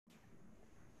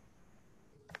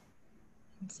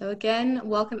So again,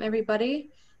 welcome everybody.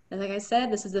 And like I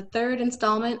said, this is the third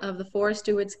installment of the Forest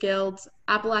Stewards Guild's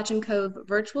Appalachian Cove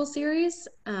virtual series.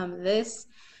 This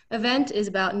event is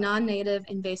about non-native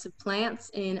invasive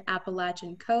plants in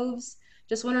Appalachian coves.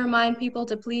 Just want to remind people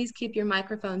to please keep your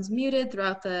microphones muted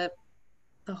throughout the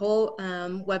whole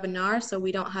webinar so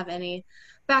we don't have any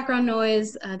background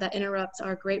noise that interrupts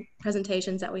our great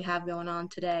presentations that we have going on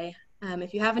today.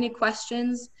 If you have any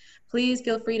questions, please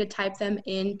feel free to type them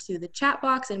into the chat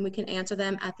box and we can answer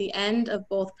them at the end of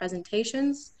both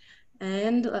presentations.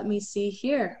 And let me see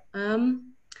here.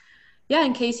 Yeah,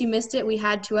 in case you missed it, we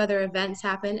had two other events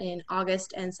happen in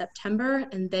August and September,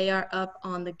 and they are up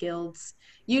on the Guild's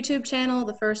YouTube channel.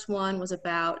 The first one was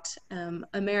about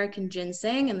American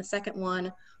ginseng, and the second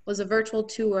one was a virtual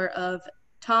tour of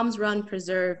Tom's Run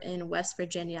Preserve in West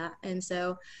Virginia. And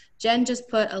so Jen just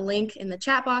put a link in the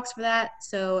chat box for that.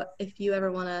 So if you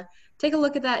ever want to take a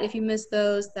look at that, if you missed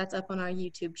those, that's up on our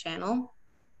YouTube channel.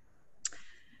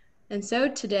 And so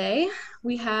today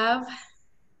we have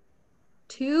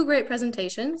two great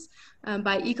presentations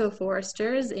by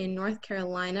EcoForesters in North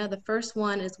Carolina. The first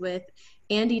one is with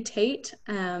Andy Tate,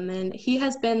 and he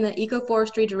has been the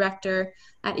ecoforestry director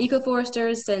at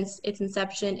EcoForesters since its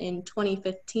inception in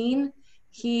 2015.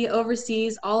 He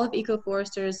oversees all of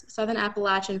EcoForesters' Southern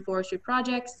Appalachian forestry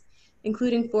projects,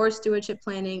 including forest stewardship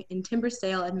planning and timber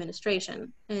sale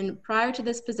administration. And prior to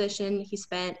this position, he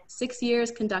spent 6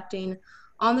 years conducting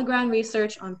on-the-ground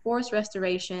research on forest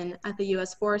restoration at the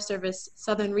U.S. Forest Service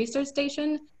Southern Research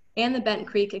Station and the Bent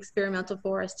Creek Experimental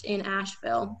Forest in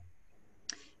Asheville.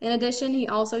 In addition, he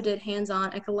also did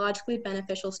hands-on ecologically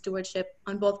beneficial stewardship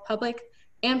on both public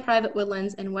and private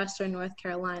woodlands in Western North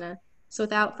Carolina. So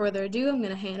without further ado, I'm going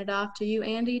to hand it off to you,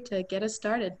 Andy, to get us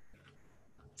started.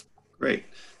 Great.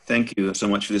 Thank you so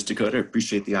much for this, Dakota. I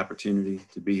appreciate the opportunity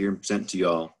to be here and present to you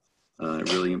all a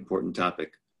really important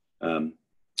topic.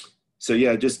 So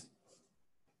yeah,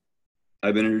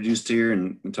 I've been introduced here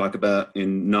and talk about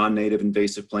in non-native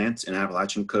invasive plants in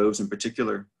Appalachian coves in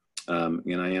particular.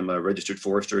 And I am a registered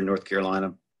forester in North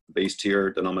Carolina, based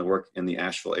here, done all my work in the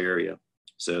Asheville area.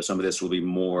 So some of this will be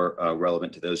more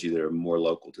relevant to those of you that are more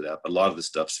local to that, but a lot of the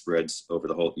stuff spreads over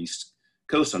the whole East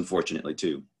Coast, unfortunately,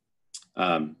 too.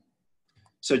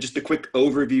 So just a quick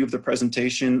overview of the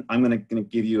presentation. I'm gonna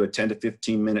give you a 10 to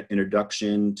 15 minute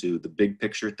introduction to the big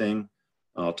picture thing.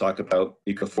 I'll talk about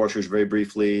EcoForesters very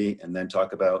briefly, and then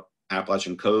talk about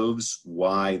Appalachian coves,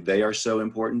 why they are so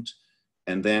important,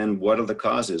 and then what are the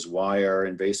causes? Why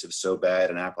are invasives so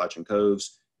bad in Appalachian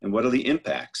coves? And what are the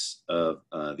impacts of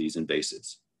these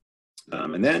invasives?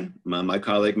 And then my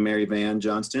colleague, Mary Van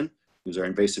Johnston, who's our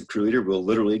invasive crew leader, will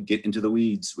literally get into the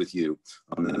weeds with you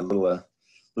on a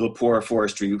little poor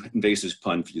forestry invasives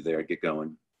pun for you there, get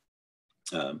going.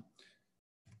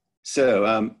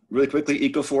 Really quickly,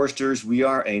 EcoForesters, we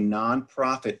are a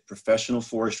nonprofit professional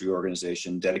forestry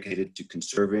organization dedicated to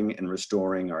conserving and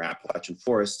restoring our Appalachian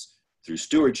forests through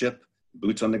stewardship,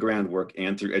 boots on the ground work,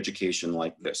 and through education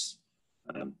like this.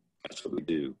 That's what we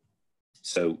do.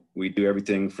 So we do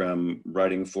everything from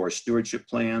writing forest stewardship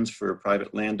plans for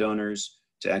private landowners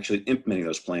to actually implementing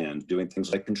those plans, doing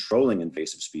things like controlling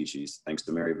invasive species, thanks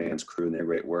to Mary Van's crew and their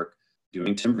great work,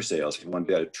 doing timber sales. If you want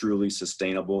to be a truly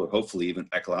sustainable or hopefully even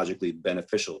ecologically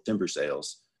beneficial timber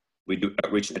sales. We do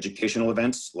outreach and educational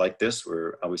events like this.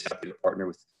 We're always happy to partner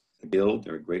with the Guild.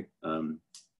 They're a great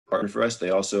partner for us.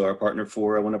 They also are a partner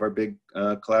for one of our big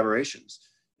collaborations.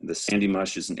 The Sandy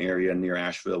Mush is an area near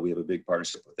Asheville. We have a big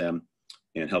partnership with them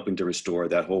in helping to restore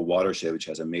that whole watershed, which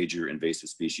has a major invasive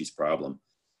species problem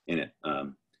in it.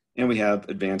 And we have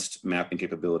advanced mapping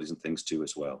capabilities and things too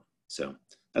as well. So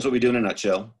that's what we do in a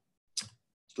nutshell.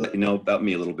 To let you know about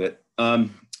me a little bit.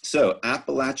 So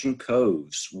Appalachian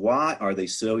coves, why are they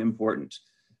so important?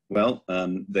 Well,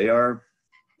 they are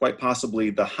quite possibly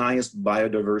the highest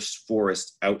biodiverse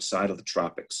forest outside of the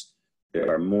tropics. There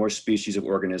are more species of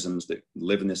organisms that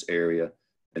live in this area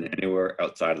than anywhere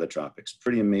outside of the tropics.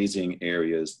 Pretty amazing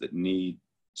areas that need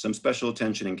some special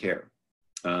attention and care.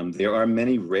 There are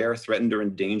many rare, threatened, or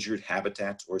endangered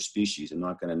habitats or species. I'm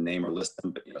not going to name or list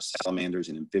them, but salamanders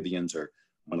and amphibians are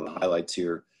one of the highlights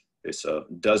here. There's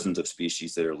dozens of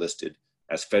species that are listed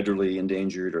as federally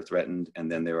endangered or threatened, and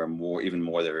then there are even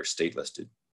more that are state listed.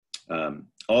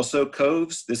 Also,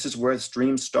 coves, this is where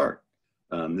streams start.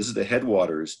 This is the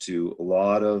headwaters to a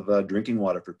lot of drinking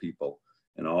water for people,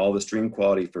 and all the stream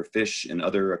quality for fish and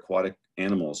other aquatic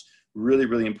animals. Really,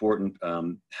 really important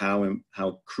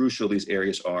how crucial these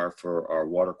areas are for our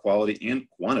water quality and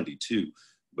quantity too,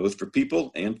 both for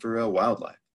people and for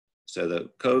wildlife. So the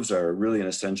coves are really an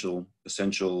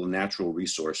essential natural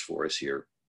resource for us here.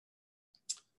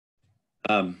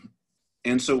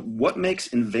 And so what makes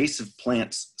invasive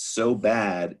plants so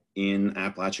bad in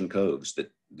Appalachian coves?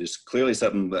 That there's clearly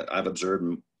something that I've observed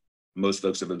and most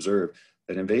folks have observed,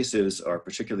 that invasives are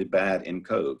particularly bad in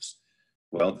coves.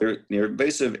 Well, they're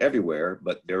invasive everywhere,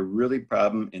 but they're really a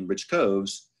problem in rich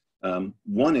coves.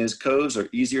 One is coves are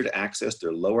easier to access.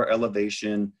 They're lower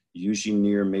elevation, usually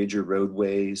near major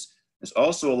roadways. There's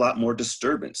also a lot more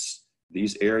disturbance.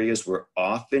 These areas were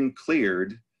often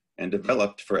cleared and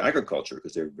developed for agriculture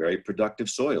because they're very productive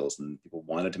soils and people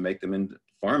wanted to make them and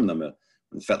farm them when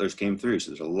the settlers came through.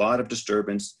 So there's a lot of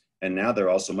disturbance, and now they're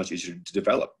also much easier to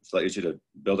develop. It's a lot easier to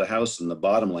build a house in the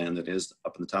bottomland than it is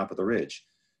up on the top of the ridge.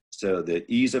 So the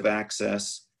ease of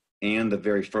access and the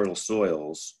very fertile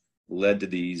soils led to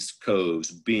these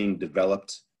coves being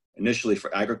developed initially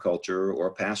for agriculture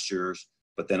or pastures,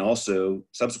 but then also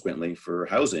subsequently for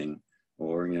housing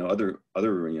or other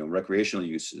recreational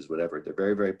uses, whatever. They're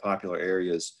very, very popular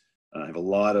areas, have a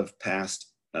lot of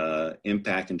past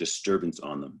impact and disturbance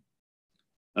on them.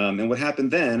 And what happened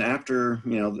then, after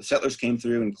the settlers came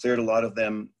through and cleared a lot of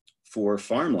them for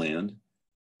farmland,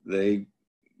 they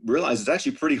realized it's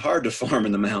actually pretty hard to farm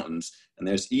in the mountains, and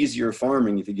there's easier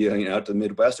farming if you get out to the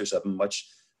Midwest or something. Much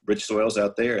rich soils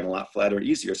out there and a lot flatter,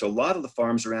 easier. So a lot of the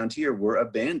farms around here were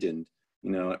abandoned.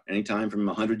 Anytime from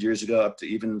 100 years ago up to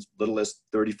even as little as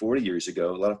 30, 40 years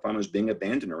ago, a lot of farmers being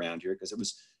abandoned around here because it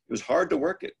was hard to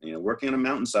work it. Working on a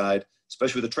mountainside,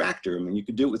 especially with a tractor. I mean, you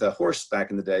could do it with a horse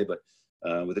back in the day, but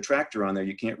with a tractor on there,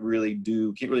 you can't really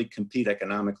compete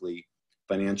economically,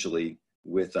 financially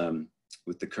with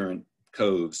the current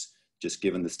coves, just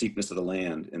given the steepness of the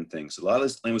land and things. So a lot of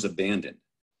this land was abandoned,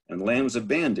 and the land was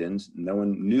abandoned. No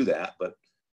one knew that, but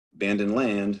abandoned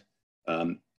land,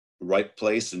 right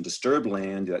place and disturbed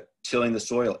land, tilling the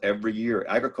soil every year.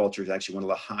 Agriculture is actually one of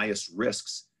the highest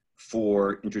risks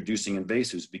for introducing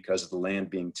invasives because of the land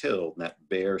being tilled. And that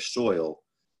bare soil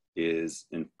is,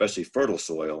 and especially fertile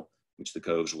soil, which the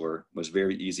coves were, was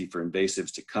very easy for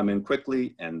invasives to come in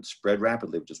quickly and spread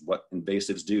rapidly, which is what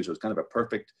invasives do. So it's kind of a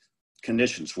perfect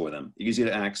conditions for them. Easy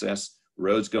to access,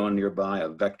 roads going nearby, a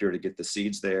vector to get the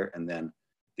seeds there, and then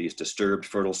these disturbed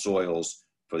fertile soils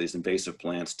for these invasive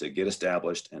plants to get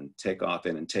established and take off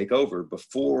in and take over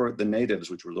before the natives,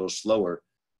 which were a little slower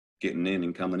getting in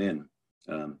and coming in.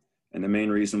 And the main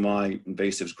reason why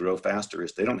invasives grow faster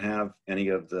is they don't have any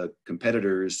of the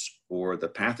competitors or the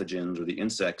pathogens or the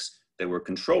insects that were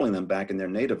controlling them back in their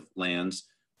native lands.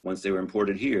 Once they were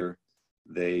imported here,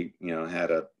 they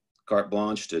had a carte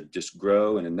blanche to just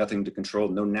grow and nothing to control,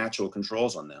 no natural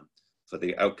controls on them. So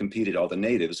they outcompeted all the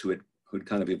natives who'd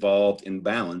kind of evolved in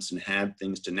balance and had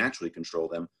things to naturally control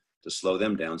them, to slow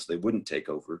them down so they wouldn't take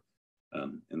over.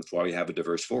 And that's why we have a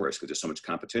diverse forest, because there's so much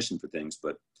competition for things.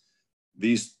 But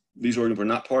these organisms were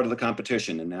not part of the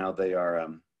competition, and now they are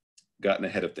gotten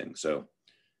ahead of things. So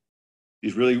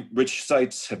these really rich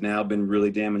sites have now been really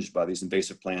damaged by these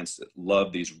invasive plants that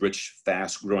love these rich,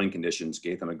 fast growing conditions,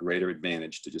 gave them a greater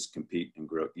advantage to just compete and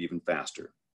grow even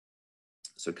faster.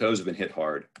 So coves have been hit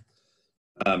hard.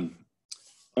 I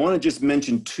want to just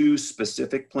mention two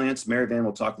specific plants. Mary Van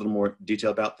will talk a little more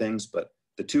detail about things, but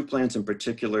the two plants in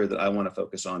particular that I want to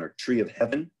focus on are tree of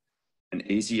heaven and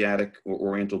Asiatic or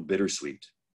Oriental bittersweet.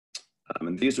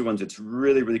 And these are ones that's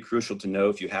really, really crucial to know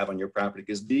if you have on your property,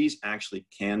 because these actually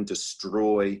can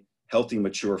destroy healthy,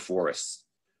 mature forests.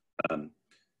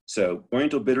 So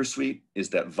Oriental bittersweet is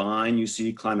that vine you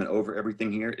see climbing over everything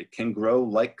here. It can grow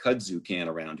like kudzu can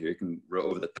around here. It can grow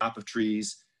over the top of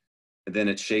trees, and then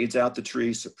it shades out the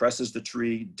tree, suppresses the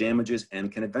tree, damages, and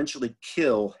can eventually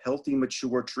kill healthy,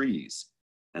 mature trees.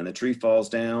 And the tree falls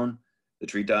down, the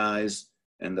tree dies,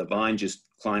 and the vine just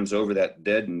climbs over that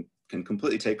dead and can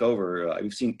completely take over.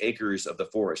 We've seen acres of the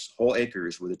forest, whole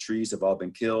acres where the trees have all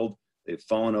been killed. They've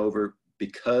fallen over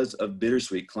because of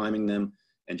bittersweet climbing them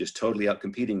and just totally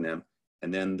outcompeting them.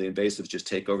 And then the invasives just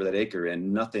take over that acre,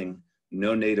 and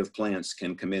no native plants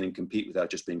can come in and compete without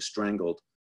just being strangled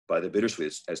by the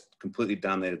bittersweet. Has completely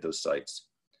dominated those sites.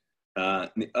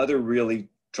 The other really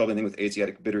troubling thing with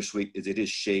Asiatic bittersweet is it is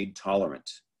shade tolerant.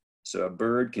 So a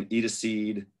bird can eat a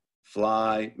seed,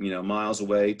 fly miles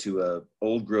away to a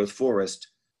old growth forest,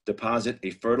 deposit a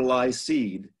fertilized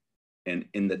seed, and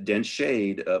in the dense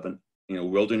shade of an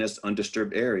wilderness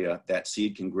undisturbed area, that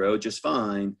seed can grow just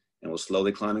fine and will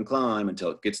slowly climb and climb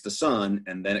until it gets the sun,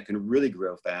 and then it can really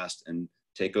grow fast and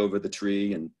take over the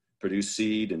tree and produce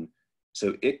seed. And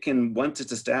so it can, once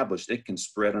it's established, it can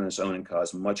spread on its own and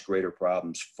cause much greater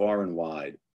problems far and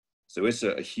wide. So it's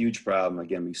a huge problem.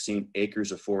 Again, we've seen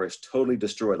acres of forest totally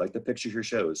destroyed, like the picture here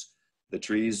shows. The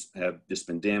trees have just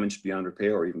been damaged beyond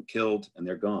repair or even killed, and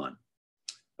they're gone.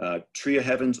 Tree of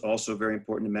heaven's also very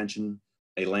important to mention.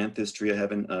 Ailanthus tree of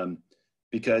heaven,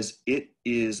 because it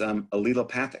is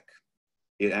allelopathic.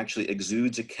 It actually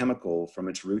exudes a chemical from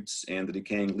its roots and the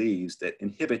decaying leaves that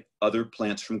inhibit other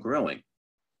plants from growing.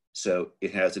 So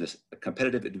it has a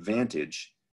competitive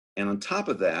advantage. And on top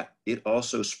of that, it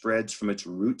also spreads from its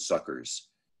root suckers.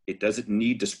 It doesn't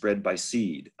need to spread by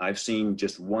seed. I've seen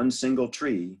just one single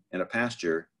tree in a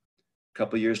pasture. A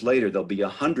couple of years later, there'll be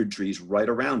 100 trees right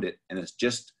around it, and it's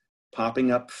just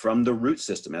popping up from the root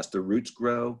system. As the roots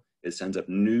grow, it sends up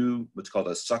new, what's called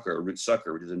a sucker, a root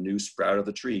sucker, which is a new sprout of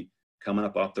the tree coming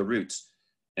up off the roots.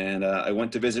 And I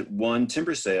went to visit one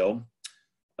timber sale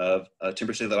of a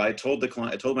timber sale that I told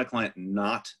my client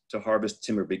not to harvest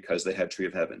timber because they had tree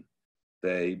of heaven.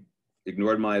 They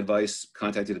ignored my advice,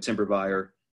 contacted a timber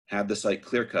buyer, had the site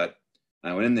clear cut.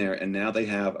 I went in there, and now they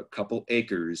have a couple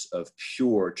acres of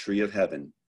pure tree of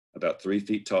heaven, about 3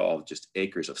 feet tall, just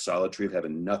acres of solid tree of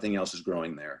heaven. Nothing else is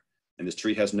growing there. And this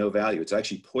tree has no value. It's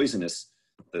actually poisonous.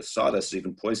 The sawdust is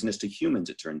even poisonous to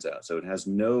humans, it turns out. So it has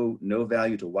no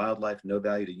value to wildlife, no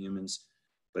value to humans,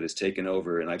 but it's taken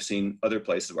over. And I've seen other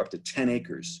places where up to 10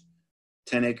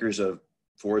 acres of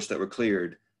forest that were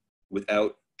cleared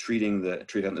without treating the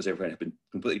tree of heaven as ever have been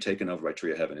completely taken over by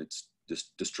tree of heaven. It's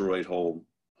just destroyed whole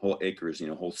acres,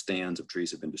 whole stands of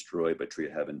trees have been destroyed by tree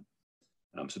of heaven.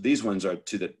 So these ones are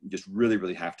two that just really,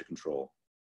 really have to control.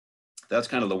 That's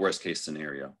kind of the worst case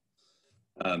scenario.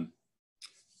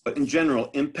 But in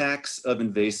general, impacts of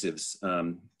invasives,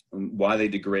 why they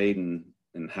degrade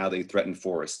and how they threaten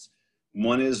forests.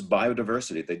 One is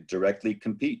biodiversity. They directly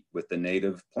compete with the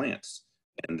native plants,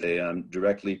 and they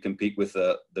directly compete with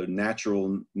the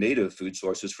natural native food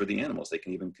sources for the animals. They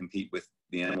can even compete with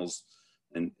the animals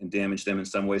and damage them in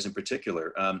some ways in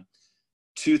particular.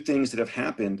 Two things that have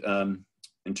happened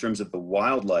in terms of the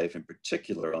wildlife in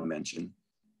particular, I'll mention,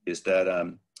 is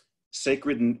that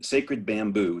sacred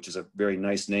bamboo, which is a very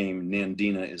nice name,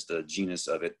 Nandina is the genus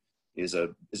of it, is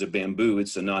a bamboo.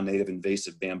 It's a non-native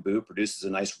invasive bamboo, produces a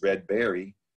nice red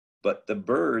berry, but the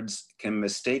birds can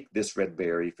mistake this red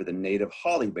berry for the native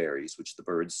holly berries, which the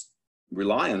birds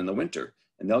rely on in the winter.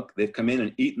 And they've come in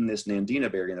and eaten this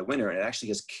Nandina berry in the winter, and it actually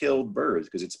has killed birds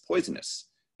because it's poisonous.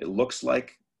 It looks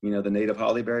like, the native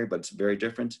holly berry, but it's very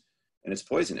different, and it's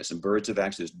poisonous. And birds have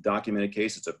actually, there's documented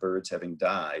cases of birds having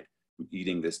died from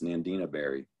eating this Nandina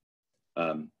berry.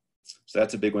 So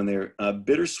that's a big one there.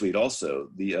 Bittersweet also,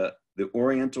 the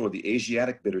Oriental or the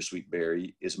Asiatic bittersweet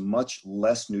berry is much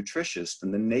less nutritious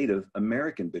than the native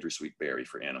American bittersweet berry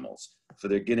for animals. So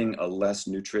they're getting a less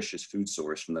nutritious food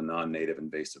source from the non-native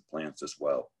invasive plants as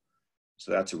well.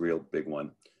 So that's a real big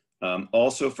one.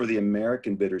 Also for the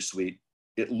American bittersweet,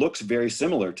 it looks very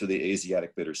similar to the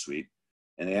Asiatic bittersweet,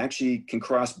 and they actually can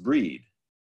crossbreed.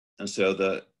 And so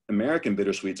the American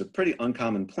bittersweet's a pretty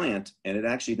uncommon plant, and it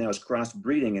actually now is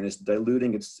crossbreeding and it's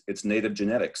diluting its native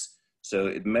genetics. So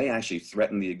it may actually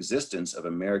threaten the existence of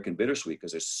American bittersweet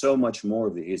because there's so much more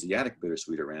of the Asiatic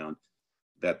bittersweet around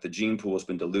that the gene pool has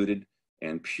been diluted,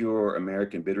 and pure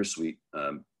American bittersweet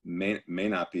may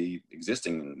not be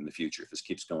existing in the future if this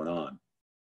keeps going on.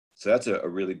 So that's a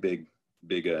really big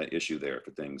issue there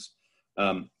for things.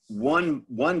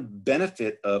 One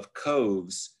benefit of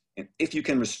coves, and if you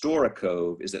can restore a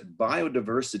cove, is that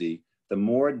biodiversity, the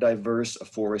more diverse a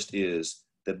forest is,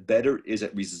 the better it is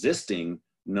at resisting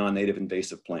non-native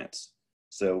invasive plants.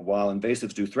 So while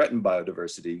invasives do threaten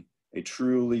biodiversity, a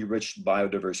truly rich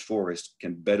biodiverse forest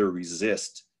can better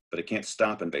resist, but it can't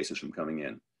stop invasives from coming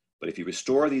in. But if you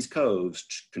restore these coves,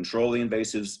 control the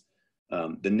invasives,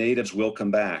 the natives will come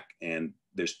back. And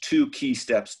there's two key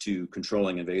steps to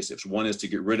controlling invasives. One is to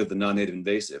get rid of the non-native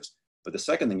invasives. But the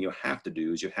second thing you have to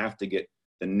do is you have to get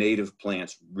the native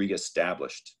plants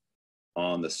reestablished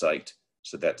on the site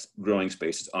so that growing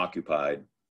space is occupied,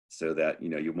 so that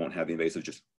you won't have the invasives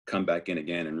just come back in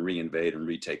again and reinvade and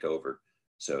retake over.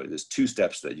 So there's two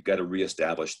steps that you've got to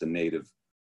reestablish the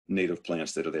native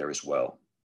plants that are there as well.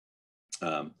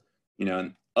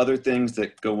 And other things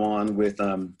that go on with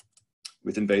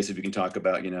invasive, you can talk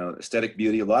about, aesthetic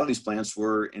beauty. A lot of these plants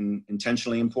were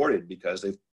intentionally imported because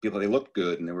they looked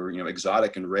good and they were,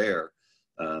 exotic and rare.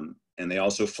 And they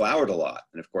also flowered a lot.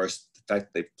 And of course, the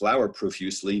fact that they flowered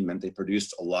profusely meant they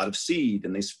produced a lot of seed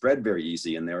and they spread very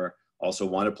easy. And they were also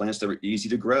wanted plants that were easy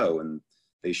to grow, and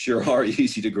they sure are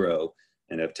easy to grow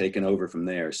and have taken over from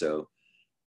there. So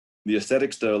the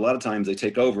aesthetics, though, a lot of times they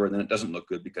take over and then it doesn't look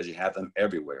good because you have them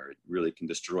everywhere. It really can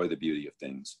destroy the beauty of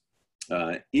things.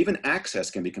 Even access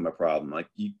can become a problem. Like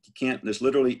you can't, there's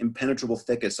literally impenetrable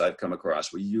thickets I've come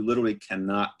across where you literally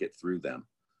cannot get through them.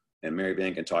 And Mary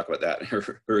Van can talk about that,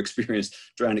 her experience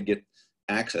trying to get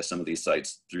access some of these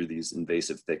sites through these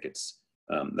invasive thickets.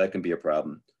 That can be a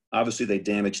problem. Obviously, they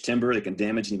damage timber. They can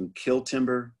damage and even kill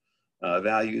timber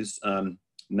values.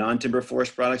 Non-timber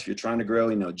forest products, if you're trying to grow,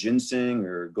 ginseng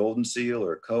or golden seal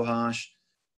or cohosh,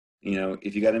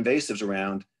 if you got invasives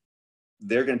around,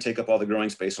 they're going to take up all the growing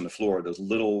space on the floor. Those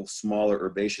little smaller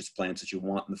herbaceous plants that you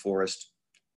want in the forest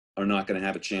are not going to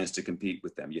have a chance to compete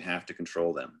with them. You have to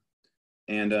control them.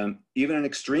 And even in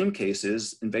extreme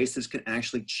cases, invasives can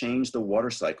actually change the water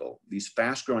cycle. These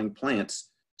fast-growing plants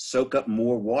soak up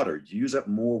more water, use up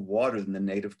more water than the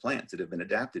native plants that have been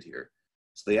adapted here.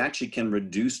 So they actually can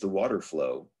reduce the water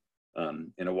flow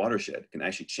in a watershed, can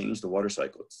actually change the water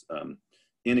cycles.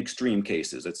 In extreme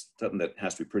cases, it's something that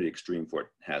has to be pretty extreme for it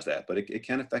has that, but it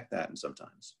can affect that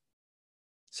sometimes.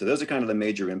 So those are kind of the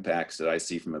major impacts that I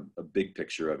see from a big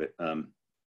picture of it. The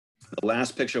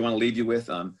last picture I want to leave you with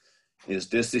is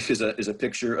this is a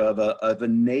picture of a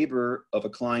neighbor of a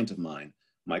client of mine.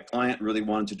 My client really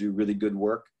wanted to do really good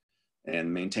work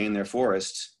and maintain their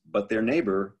forest, but their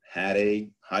neighbor had a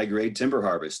high-grade timber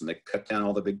harvest, and they cut down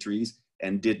all the big trees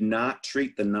and did not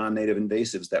treat the non-native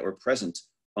invasives that were present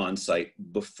on site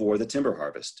before the timber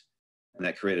harvest. And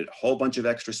that created a whole bunch of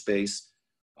extra space.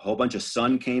 A whole bunch of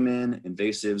sun came in.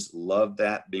 Invasives loved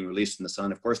that, being released in the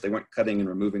sun. Of course, they weren't cutting and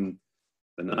removing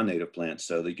the non-native plants.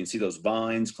 So you can see those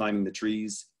vines climbing the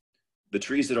trees. The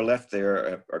trees that are left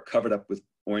there are covered up with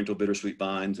oriental bittersweet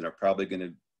vines and are probably going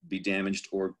to be damaged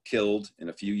or killed in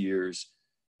a few years.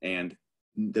 And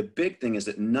the big thing is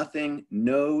that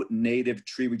no native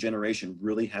tree regeneration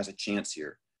really has a chance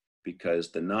here,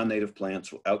 because the non-native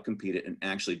plants will outcompete it and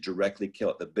actually directly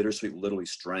kill it. The bittersweet will literally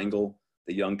strangle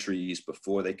the young trees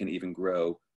before they can even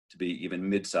grow to be even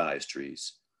mid-sized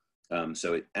trees.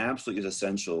 So it absolutely is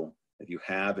essential if you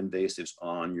have invasives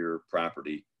on your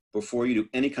property, before you do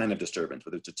any kind of disturbance,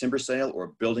 whether it's a timber sale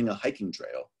or building a hiking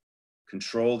trail,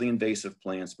 control the invasive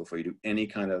plants before you do any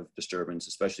kind of disturbance,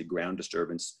 especially ground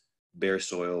disturbance. Bare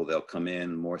soil, they'll come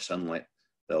in, more sunlight,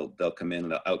 they'll come in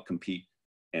and they'll outcompete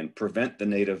and prevent the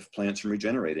native plants from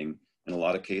regenerating in a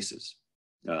lot of cases.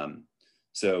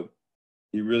 So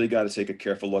you really got to take a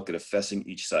careful look at assessing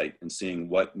each site and seeing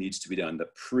what needs to be done, the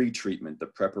pre-treatment, the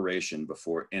preparation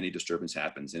before any disturbance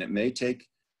happens. And it may take,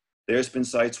 there's been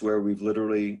sites where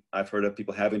I've heard of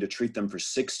people having to treat them for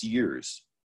 6 years.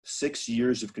 6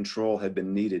 years of control had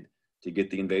been needed to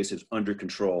get the invasives under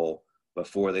control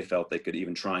before they felt they could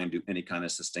even try and do any kind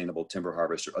of sustainable timber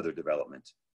harvest or other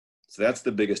development. So that's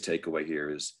the biggest takeaway here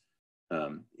is,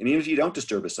 and even if you don't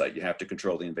disturb a site, you have to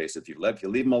control the invasive. If you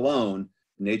leave them alone,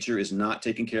 nature is not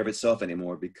taking care of itself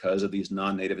anymore because of these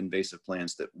non-native invasive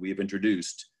plants that we've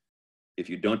introduced. If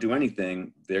you don't do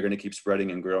anything, they're going to keep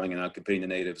spreading and growing and outcompeting the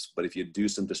natives. But if you do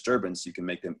some disturbance, you can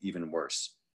make them even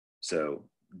worse. So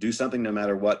do something no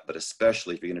matter what, but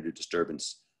especially if you're going to do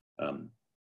disturbance,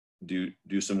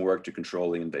 do some work to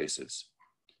control the invasives.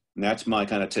 And that's my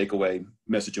kind of takeaway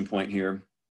message and point here.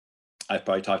 I've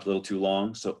probably talked a little too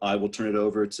long, so I will turn it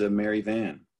over to Mary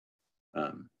Van.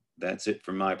 That's it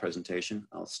for my presentation.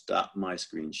 I'll stop my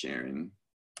screen sharing.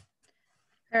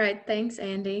 All right, thanks,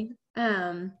 Andy.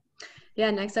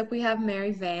 Next up we have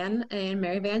Mary Van, and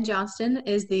Mary Van Johnston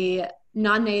is the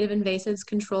non-native invasives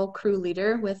control crew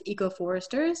leader with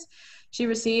EcoForesters. She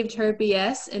received her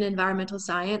BS in environmental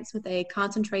science with a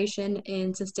concentration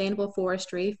in sustainable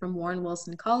forestry from Warren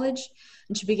Wilson College,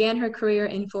 and she began her career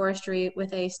in forestry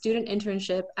with a student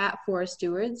internship at Forest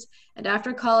Stewards, and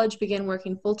after college began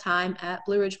working full-time at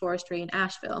Blue Ridge Forestry in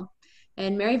Asheville.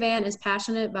 And Mary Van is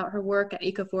passionate about her work at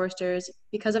EcoForesters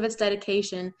because of its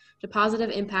dedication to positive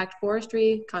impact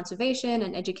forestry, conservation,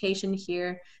 and education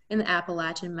here in the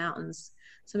Appalachian Mountains.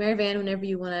 So Mary Van, whenever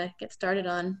you want to get started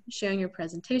on sharing your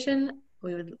presentation,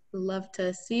 we would love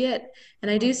to see it. And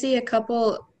I do see a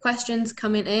couple questions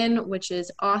coming in, which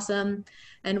is awesome.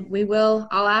 And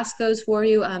I'll ask those for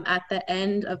you at the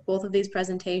end of both of these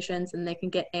presentations, and they can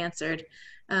get answered.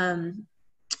 And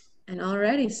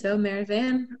alrighty, so Mary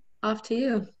Van, off to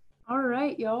you. All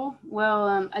right, y'all.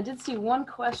 Well, I did see one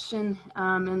question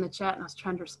in the chat, and I was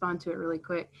trying to respond to it really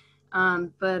quick.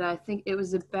 But I think it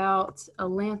was about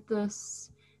Ailanthus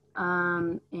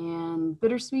and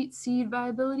bittersweet seed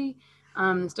viability.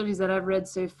 The studies that I've read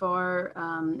so far,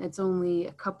 it's only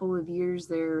a couple of years.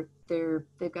 They've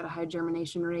got a high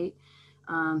germination rate.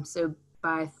 So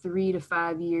by 3 to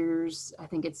 5 years, I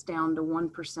think it's down to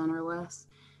 1% or less.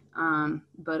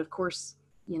 But of course,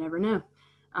 you never know.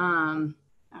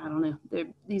 I don't know.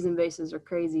 These invasives are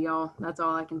crazy, y'all. That's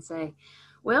all I can say.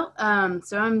 Well,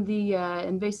 so I'm the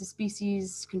invasive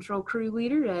species control crew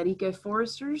leader at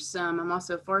EcoForesters. I'm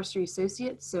also a forestry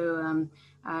associate, so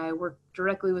I work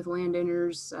directly with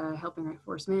landowners, helping write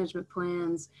forest management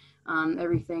plans,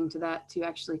 everything to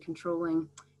actually controlling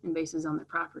invasives on their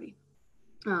property.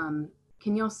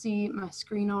 Can y'all see my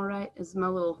screen all right? Is my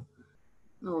little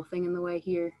thing in the way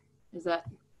here? Is that?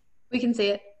 We can see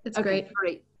it. It's Okay, great.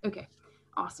 great. Okay,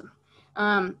 awesome.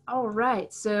 All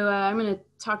right, so I'm going to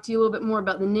talk to you a little bit more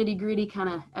about the nitty gritty, kind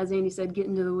of, as Andy said, get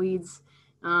into the weeds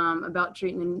about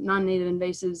treating non-native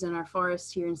invasives in our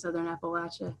forests here in Southern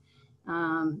Appalachia.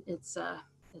 It's a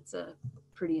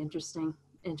pretty interesting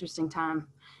time.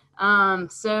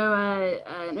 So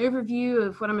an overview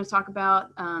of what I'm going to talk about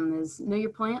is know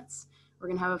your plants. We're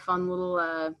going to have a fun little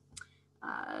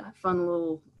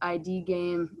ID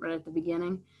game right at the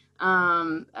beginning.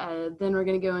 Then we're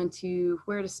going to go into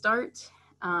where to start,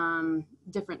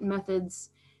 different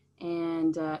methods,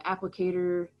 and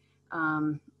applicator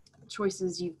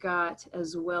choices you've got,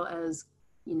 as well as,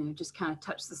 you know, just kind of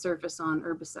touch the surface on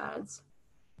herbicides.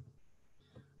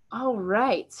 All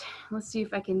right, let's see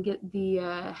if I can get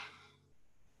the,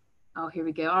 oh, here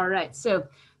we go. All right, so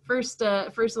first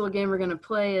little game we're going to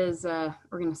play is I'm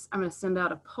going to send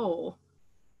out a poll.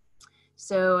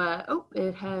 So, oh,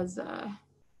 it has, let's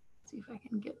see if I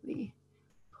can get the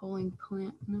polling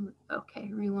plant number.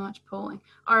 Okay, relaunch polling.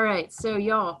 All right, so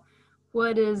y'all,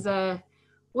 what is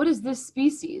this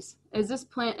species? Is this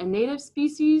plant a native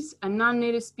species, a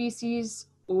non-native species,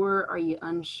 or are you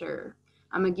unsure?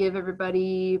 I'm gonna give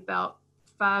everybody about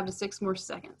 5 to 6 more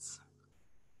seconds.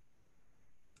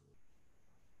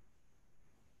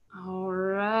 All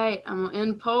right, I'm gonna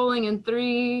end polling in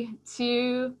 3,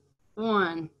 2,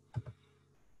 1.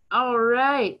 All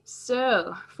right,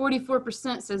 so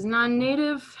 44% says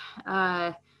non-native,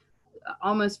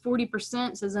 almost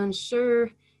 40% says unsure,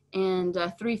 and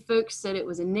 3 folks said it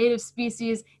was a native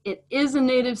species. It is a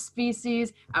native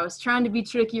species. I was trying to be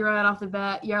tricky right off the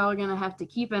bat. Y'all are gonna have to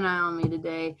keep an eye on me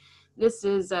today. This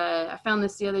is, I found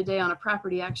this the other day on a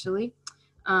property actually.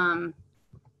 Oh,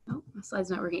 my slide's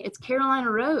not working. It's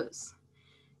Carolina rose.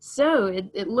 So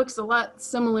it looks a lot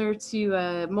similar to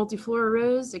multiflora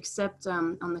rose, except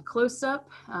on the close-up,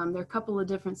 there are a couple of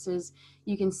differences.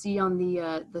 You can see on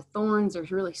the thorns are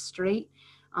really straight.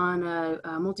 On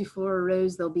multiflora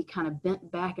rose, they'll be kind of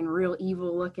bent back and real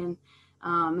evil looking.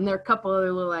 And there are a couple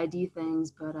other little ID things,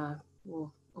 but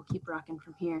we'll keep rocking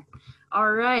from here.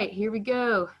 All right, here we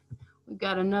go. We've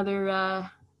got another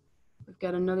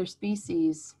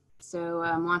species. So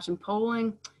I'm launching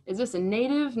polling. Is this a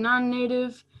native,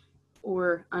 non-native,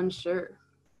 or unsure?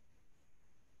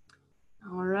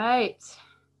 All right.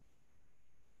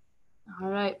 All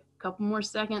right, a couple more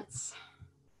seconds.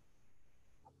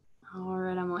 All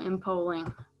right, I'm gonna end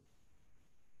polling.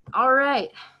 All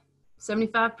right,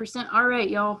 75%. All right,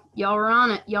 y'all were on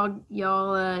it.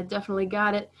 Y'all definitely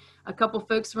got it. A couple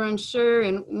folks were unsure,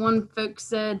 and one folks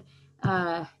said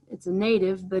it's a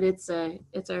native, but it's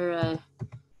our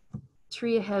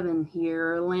tree of heaven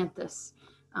here, or lanthus.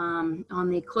 On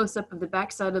the close-up of the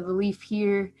backside of the leaf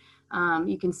here,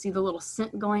 you can see the little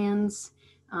scent glands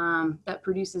that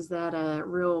produces that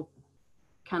real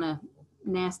kind of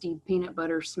nasty peanut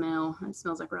butter smell. It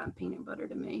smells like rotten peanut butter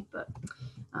to me. But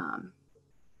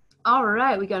all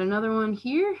right, we got another one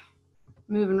here.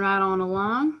 Moving right on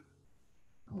along.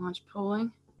 Launch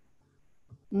polling.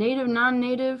 Native,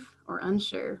 non-native, or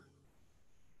unsure?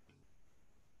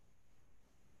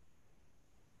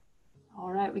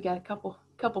 All right, we got a couple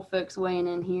folks weighing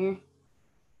in here.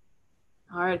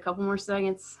 All right, a couple more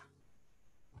seconds.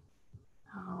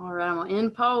 All right, I'm gonna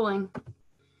end polling.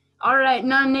 All right,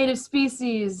 non-native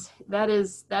species.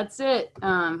 That's it.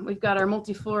 We've got our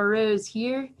multiflora rose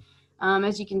here.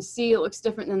 As you can see, it looks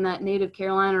different than that native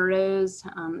Carolina rose.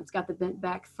 It's got the bent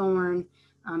back thorn.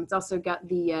 It's also got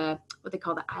the what they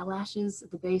call the eyelashes at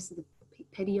the base of the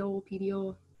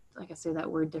petiole. Like I say that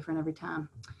word different every time.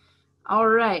 All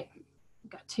right.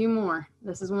 Got 2 more.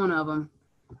 This is one of them.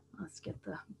 Let's get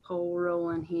the poll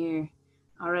rolling here.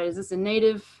 All right, is this a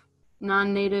native,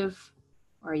 non-native,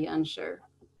 or are you unsure?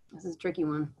 This is a tricky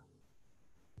one.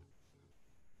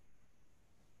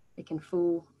 It can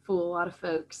fool a lot of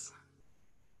folks.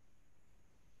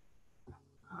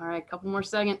 All right, a couple more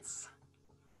seconds.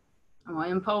 I'm gonna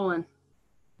end polling.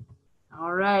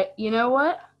 All right, you know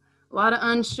what? A lot of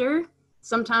unsure.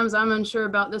 Sometimes I'm unsure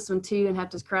about this one too and have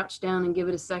to crouch down and give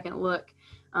it a second look.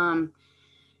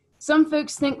 Some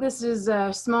folks think this is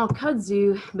a small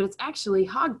kudzu, but it's actually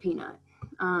hog peanut.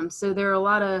 So there are a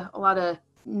lot of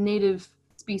native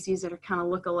species that are kind of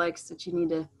lookalikes that you need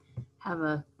to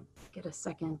have get a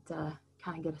second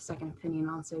opinion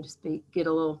on, so to speak, get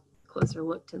a little closer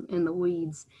look in the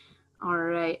weeds. All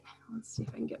right, let's see if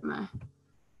I can get my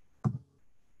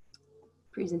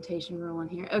presentation rolling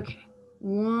here. Okay.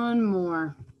 One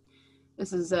more.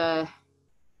 This is our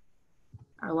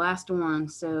last one.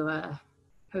 So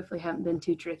hopefully haven't been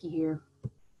too tricky here.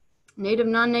 Native,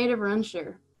 non-native, or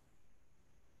unsure.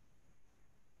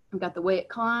 I've got the way it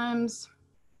climbs,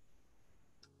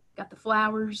 got the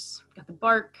flowers, got the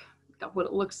bark, got what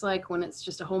it looks like when it's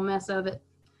just a whole mess of it.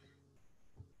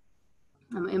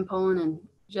 I'm in-polling in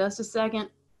just a second.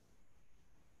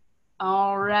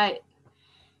 All right.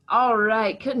 All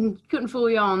right, couldn't fool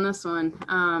y'all on this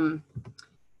one.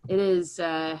 It is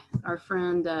our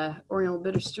friend Oriental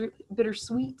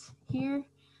Bittersweet here,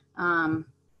 and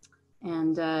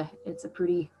it's a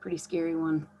pretty scary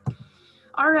one.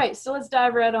 All right, so let's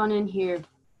dive right on in here.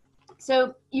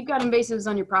 So you've got invasives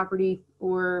on your property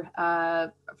or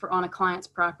on a client's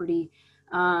property,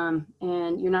 and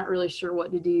you're not really sure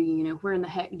what to do. You know, where in the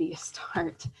heck do you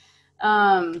start?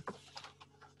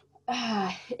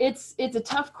 It's a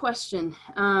tough question,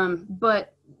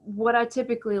 but what I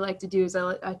typically like to do is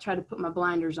I try to put my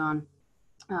blinders on.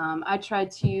 I try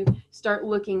to start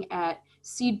looking at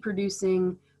seed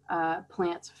producing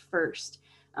plants first,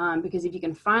 because if you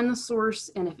can find the source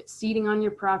and if it's seeding on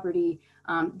your property,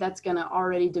 that's going to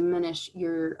already diminish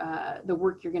your the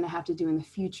work you're going to have to do in the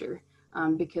future,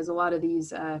 because a lot of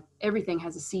these everything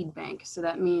has a seed bank. So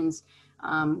that means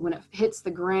when it hits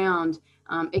the ground,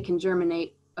 it can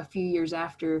germinate a few years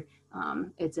after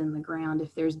it's in the ground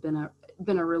if there's been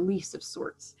a release of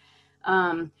sorts.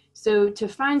 So to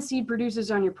find seed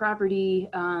producers on your property,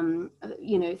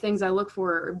 you know, things I look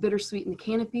for are bittersweet in the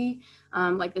canopy,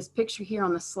 like this picture here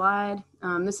on the slide.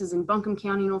 This is in Buncombe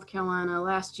County, North Carolina,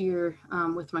 last year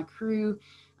with my crew.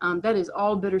 That is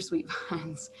all bittersweet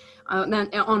vines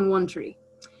on one tree.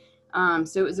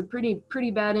 So it was a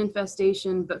pretty bad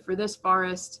infestation, but for this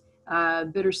forest,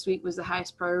 bittersweet was the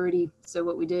highest priority. So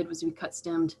what we did was we cut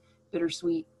stemmed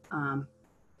bittersweet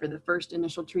for the first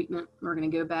initial treatment. We're going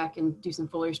to go back and do some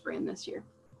foliar spraying this year.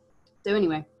 So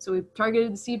anyway, so we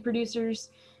targeted the seed producers.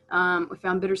 We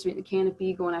found bittersweet in the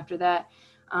canopy, going after that.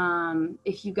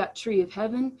 If you've got tree of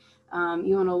heaven,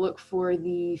 you want to look for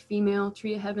the female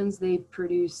tree of heavens. They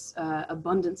produce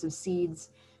abundance of seeds,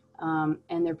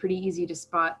 and they're pretty easy to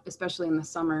spot, especially in the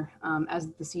summer as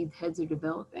the seed heads are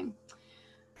developing.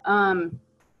 You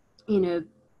know,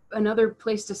 another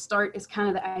place to start is kind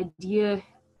of the idea.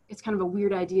 It's kind of a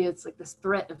weird idea. It's like this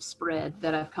threat of spread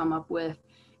that I've come up with.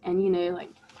 And, you know, like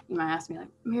you might ask me like,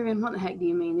 Marian, what the heck do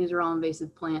you mean? These are all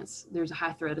invasive plants. There's a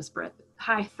high threat of spread.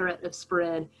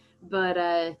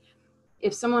 But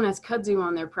if someone has kudzu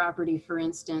on their property, for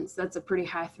instance, that's a pretty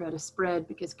high threat of spread,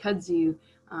 because kudzu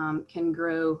can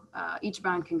grow, each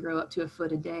vine can grow up to 1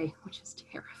 foot a day, which is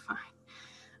terrifying.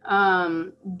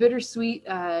 Bittersweet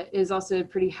is also a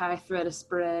pretty high threat of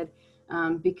spread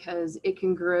because it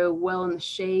can grow well in the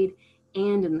shade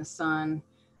and in the sun.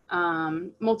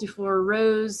 Multiflora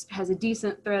rose has a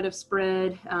decent threat of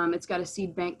spread. It's got a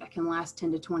seed bank that can last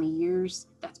 10 to 20 years.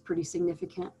 That's pretty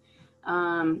significant.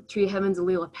 Tree of heaven's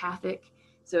allelopathic,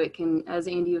 so it can, as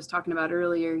Andy was talking about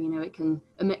earlier, you know, it can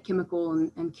emit chemical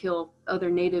and kill other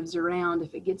natives around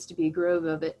if it gets to be a grove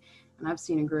of it, and I've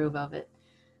seen a grove of it.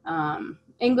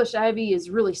 English ivy is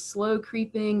really slow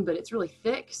creeping, but it's really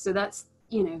thick, so that's,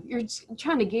 you know, you're just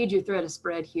trying to gauge your threat of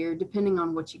spread here depending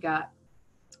on what you got.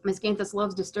 Miscanthus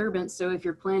loves disturbance, so if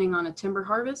you're planning on a timber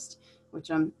harvest,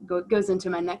 which goes into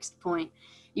my next point,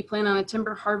 you plan on a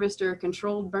timber harvest or a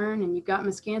controlled burn and you've got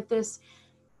miscanthus,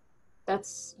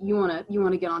 that's, you want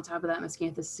to get on top of that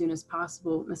miscanthus as soon as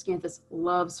possible. Miscanthus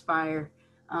loves fire.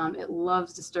 It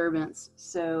loves disturbance.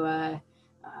 So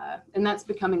and that's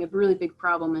becoming a really big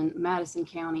problem in Madison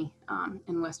County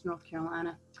in Western North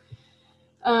Carolina.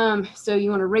 So you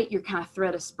want to rate your kind of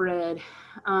threat of spread.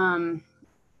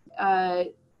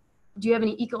 Do you have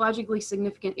any ecologically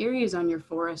significant areas on your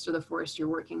forest or the forest you're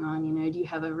working on? You know, do you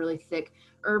have a really thick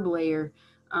herb layer?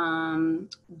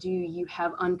 Do you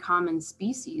have uncommon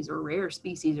species or rare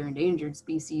species or endangered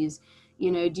species?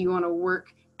 You know, do you want to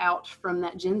work out from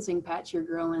that ginseng patch you're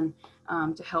growing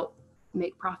to help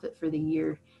make profit for the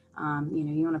year? You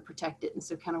know, you want to protect it, and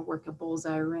so kind of work a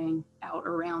bullseye ring out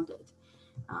around it.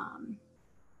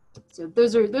 So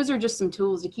those are just some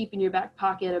tools to keep in your back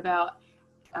pocket about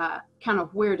kind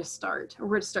of where to start, or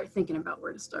where to start thinking about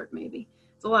where to start. Maybe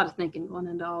it's a lot of thinking going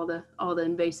into all the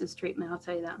invasives treatment, I'll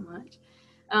tell you that much.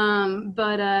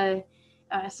 But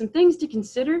some things to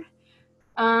consider,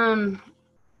 and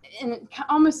it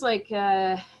almost like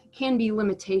can be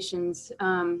limitations.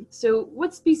 So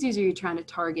what species are you trying to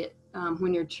target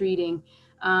when you're treating?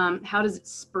 How does it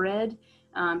spread?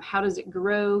 How does it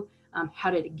grow?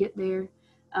 How did it get there?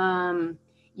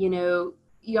 You know,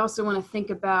 you also want to think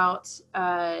about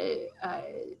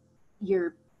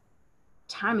your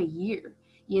time of year.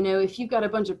 You know, if you've got a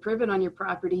bunch of privet on your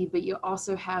property, but you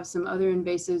also have some other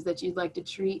invasives that you'd like to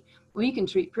treat, well, you can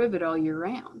treat privet all year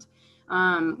round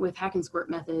with hack and squirt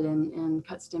method and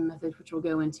cut stem method, which we'll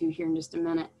go into here in just a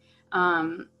minute.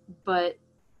 But,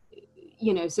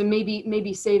 you know, so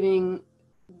maybe saving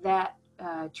that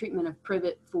treatment of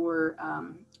privet for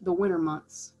the winter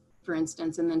months, for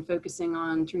instance, and then focusing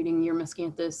on treating your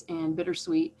miscanthus and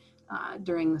bittersweet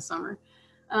during the summer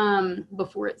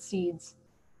before it seeds.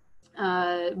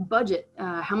 Budget,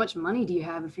 how much money do you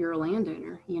have if you're a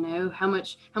landowner? You know, how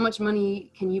much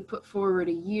money can you put forward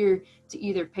a year to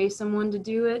either pay someone to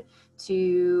do it,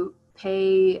 to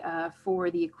pay for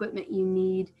the equipment you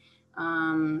need,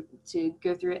 to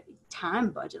go through it?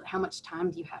 Time budget, how much time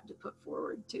do you have to put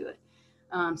forward to it?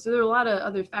 So there are a lot of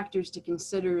other factors to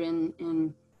consider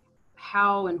in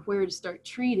how and where to start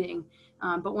treating.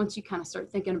 But once you kind of start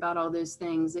thinking about all those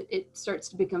things, it starts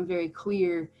to become very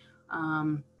clear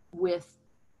with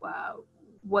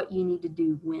what you need to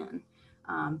do when.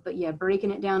 But yeah,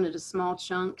 breaking it down into small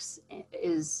chunks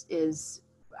is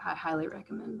I highly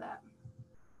recommend that.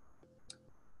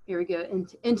 Here we go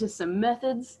into some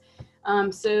methods.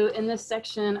 So in this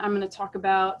section, I'm going to talk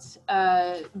about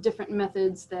different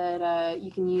methods that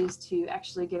you can use to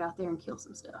actually get out there and kill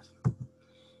some stuff.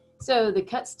 So the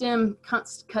cut stem,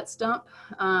 cut stump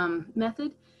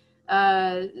method.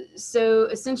 So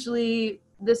essentially,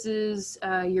 this is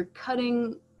you're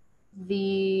cutting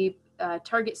the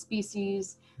target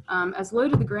species as low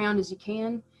to the ground as you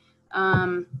can,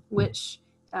 which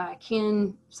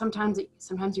can sometimes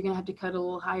you're going to have to cut a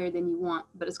little higher than you want,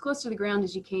 but as close to the ground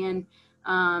as you can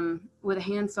with a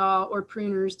handsaw or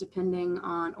pruners, depending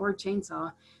on, or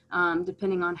chainsaw,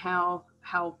 depending on how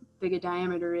big a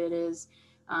diameter it is.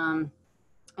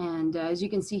 And as you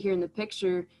can see here in the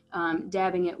picture,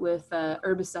 dabbing it with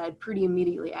herbicide pretty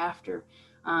immediately after.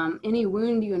 Any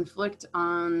wound you inflict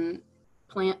on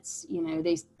plants, you know,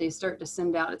 they start to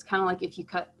send out. It's kind of like if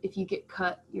you get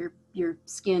cut, your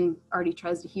skin already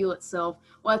tries to heal itself.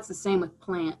 Well, it's the same with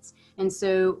plants. And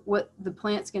so what the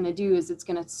plant's going to do is it's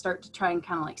going to start to try and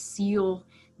kind of like seal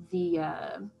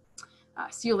the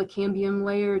cambium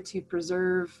layer to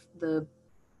preserve the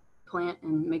plant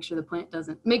and make sure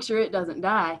it doesn't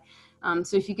die.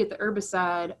 So if you get the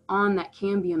herbicide on that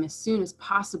cambium as soon as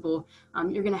possible,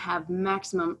 you're going to have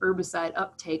maximum herbicide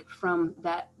uptake from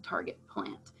that target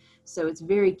plant. So it's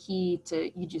very key to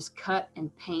you just cut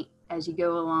and paint as you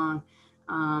go along.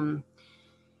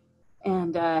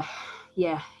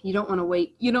 Yeah, you don't want to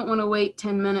wait. You don't want to wait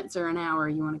 10 minutes or an hour.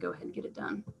 You want to go ahead and get it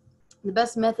done. The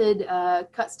best method,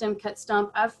 cut stem, cut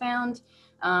stump, I've found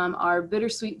are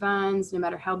bittersweet vines, no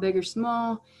matter how big or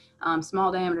small,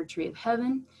 small diameter tree of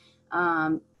heaven.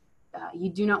 You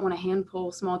do not want to hand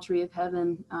pull small tree of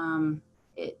heaven.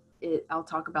 I'll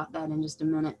talk about that in just a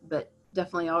minute, but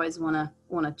definitely always want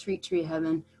to treat tree of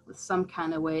heaven with some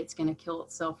kind of way it's going to kill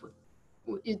itself with.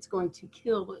 It's going to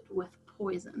kill it with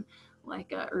poison, like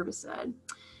herbicide.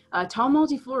 Tall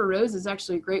multiflora rose is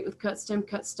actually great with cut stem,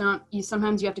 cut stump.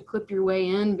 Sometimes you have to clip your way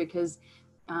in because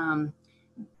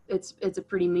it's a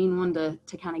pretty mean one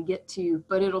to kind of get to,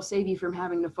 but it'll save you from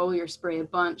having to foliar spray a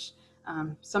bunch.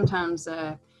 Sometimes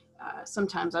I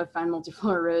find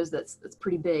multiflora rose that's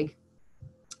pretty big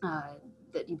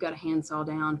that you've got to handsaw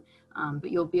down,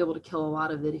 but you'll be able to kill a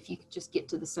lot of it if you could just get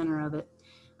to the center of it.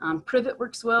 Privet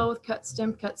works well with cut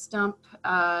stem, cut stump,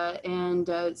 and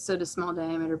so does small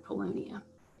diameter paulownia.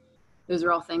 Those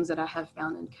are all things that I have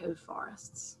found in Cove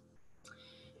forests.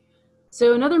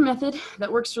 So another method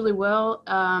that works really well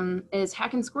is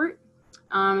hack and squirt.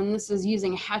 And this is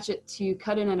using a hatchet to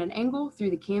cut in at an angle through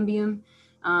the cambium.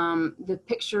 The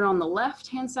picture on the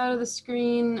left-hand side of the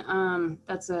screen,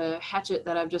 that's a hatchet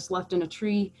that I've just left in a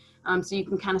tree. So you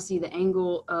can kind of see the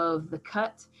angle of the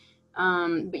cut.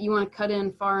 But you want to cut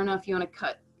in far enough. You want to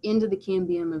cut into the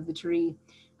cambium of the tree.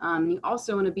 You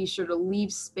also want to be sure to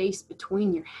leave space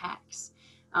between your hacks.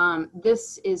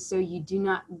 This is so you do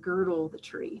not girdle the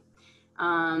tree.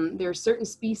 There are certain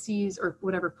species, or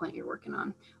whatever plant you're working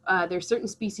on, there are certain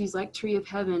species like tree of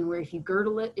heaven where if you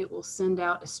girdle it, it will send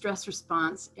out a stress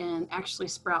response and actually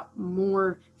sprout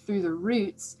more through the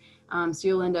roots. So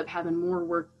you'll end up having more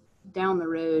work down the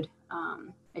road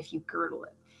if you girdle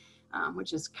it,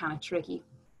 which is kind of tricky.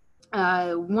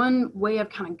 One way I've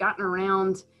kind of gotten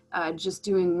around just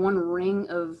doing one ring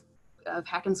of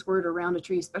hack and squirt around a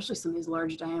tree, especially some of these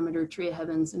large diameter tree of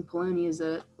heavens and paulownias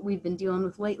that we've been dealing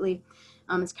with lately.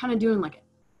 It's kind of doing like a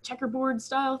checkerboard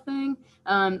style thing.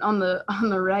 On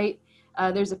the right,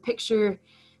 there's a picture.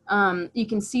 You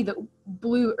can see the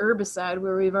blue herbicide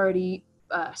where we've already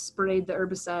sprayed the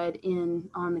herbicide in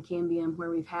on the cambium where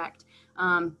we've hacked.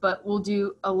 But we'll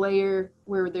do a layer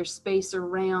where there's space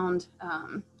around,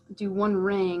 do one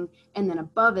ring, and then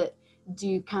above it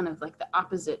do kind of like the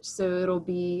opposite. So it'll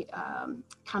be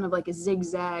kind of like a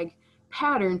zigzag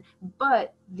pattern,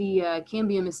 but the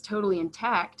cambium is totally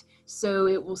intact. So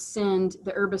it will send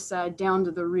the herbicide down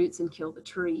to the roots and kill the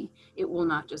tree. It will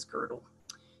not just girdle.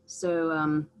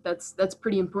 So that's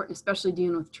pretty important, especially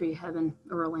dealing with tree of heaven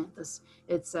or Ailanthus.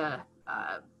 It's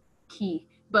key.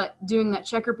 But doing that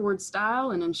checkerboard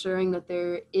style and ensuring that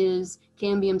there is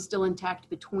cambium still intact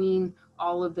between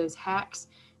all of those hacks,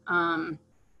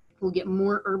 we'll get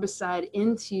more herbicide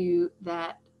into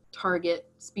that target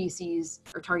species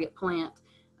or target plant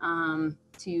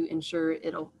to ensure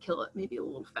it'll kill it maybe a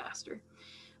little faster.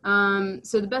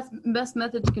 So the best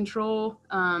method to control,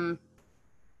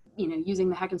 using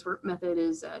the hack and squirt method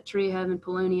is tree of heaven,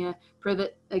 Paulownia,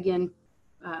 privet. Again,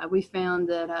 we found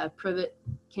that privet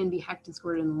can be hacked and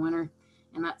squirted in the winter,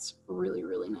 and that's really,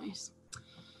 really nice.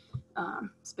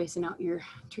 Spacing out your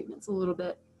treatments a little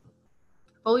bit.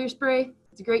 Foliar spray,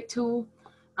 it's a great tool,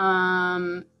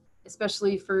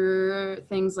 especially for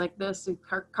things like this.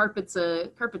 Carpet's a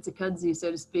kudzu,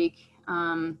 so to speak.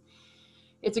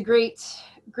 It's a great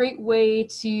way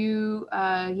to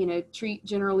treat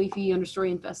general leafy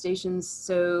understory infestations.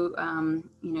 So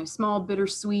small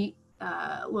bittersweet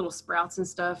little sprouts and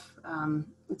stuff.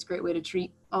 It's a great way to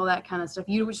treat all that kind of stuff.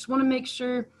 You just want to make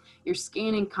sure you're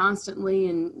scanning constantly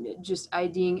and just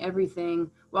IDing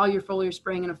everything while you're foliar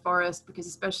spraying in a forest, because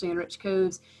especially in rich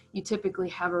coves, you typically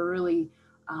have a really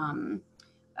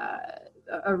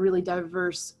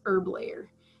diverse herb layer.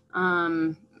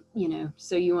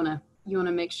 So you want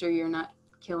to make sure you're not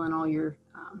killing all your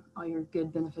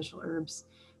good beneficial herbs.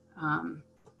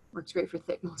 Works great for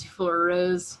thick multiflora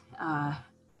rose,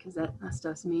 because that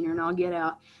stuff's meaner and I'll get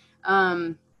out.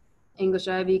 English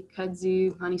ivy,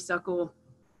 kudzu, honeysuckle,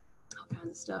 all kinds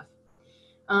of stuff.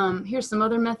 Here's some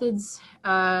other methods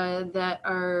that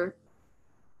are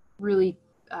really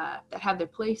that have their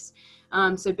place.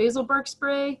 So basil bark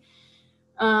spray.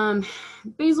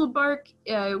 Basil bark,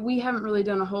 we haven't really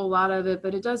done a whole lot of it,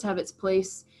 but it does have its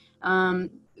place.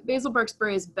 Basil bark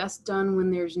spray is best done when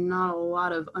there's not a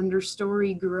lot of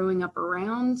understory growing up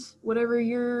around whatever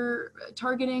you're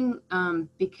targeting,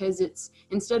 because it's,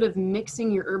 instead of mixing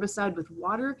your herbicide with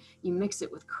water, you mix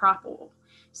it with crop oil.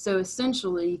 So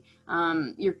essentially,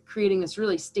 you're creating this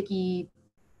really sticky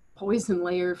poison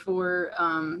layer for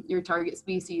your target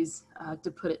species,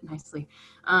 to put it nicely.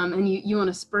 And you want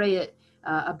to spray it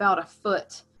about a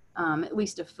foot, at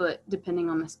least a foot,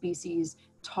 depending on the species,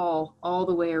 tall all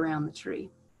the way around the tree.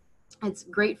 It's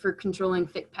great for controlling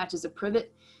thick patches of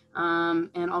privet,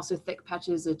 and also thick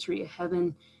patches of tree of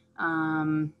heaven.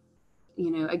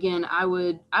 Again, I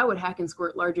would hack and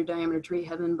squirt larger diameter tree of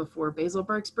heaven before basil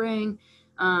bark spraying.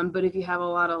 But if you have a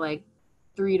lot of like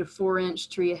 3 to 4 inch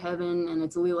tree of heaven and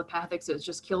it's allelopathic, so it's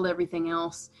just killed everything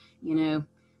else, and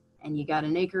you got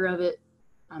an acre of it,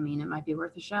 I mean, it might be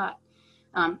worth a shot.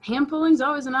 Hand pulling is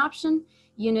always an option.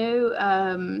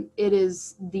 It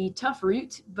is the tough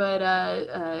route,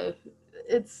 but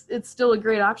it's still a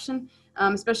great option,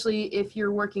 especially if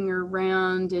you're working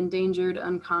around endangered,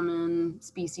 uncommon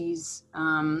species,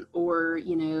 or,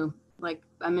 like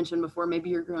I mentioned before, maybe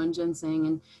you're growing ginseng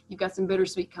and you've got some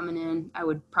bittersweet coming in. I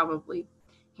would probably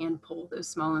hand pull those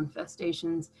small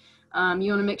infestations. You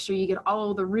want to make sure you get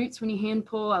all the roots when you hand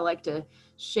pull. I like to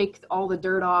shake all the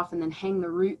dirt off and then hang the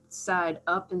root side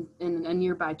up in a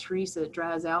nearby tree so it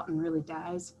dries out and really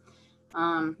dies.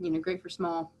 Great for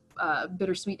small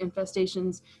bittersweet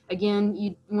infestations. Again,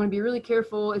 you want to be really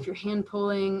careful if you're hand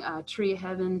pulling tree of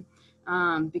heaven,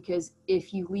 because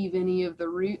if you leave any of the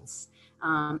roots,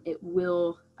 they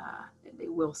will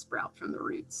sprout from the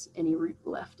roots, any root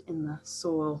left in the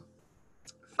soil.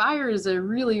 Fire is a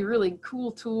really, really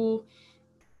cool tool.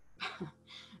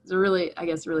 It's a really, I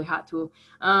guess, really hot tool.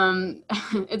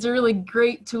 It's a really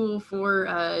great tool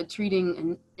for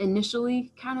treating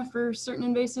initially, kind of for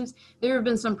certain invasives. There have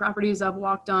been some properties I've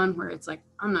walked on where it's like,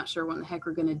 I'm not sure what the heck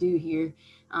we're going to do here,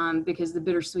 because the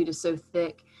bittersweet is so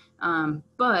thick.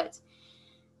 But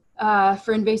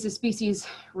for invasive species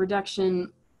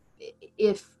reduction,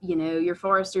 if your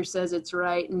forester says it's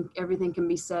right and everything can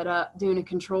be set up, doing a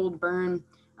controlled burn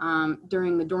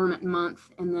during the dormant month,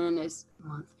 and then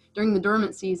during the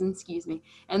dormant season,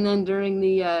 and then during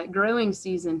the growing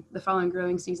season, the following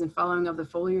growing season, following of the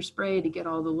foliar spray to get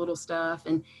all the little stuff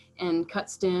and cut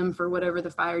stem for whatever the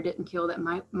fire didn't kill that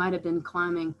might have been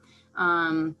climbing,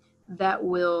 that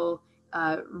will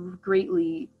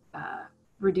greatly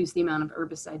reduce the amount of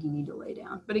herbicide you need to lay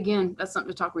down. But again, that's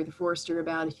something to talk with your forester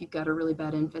about if you've got a really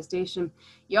bad infestation.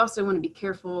 You also want to be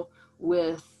careful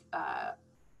with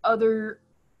other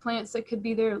plants that could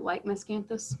be there, like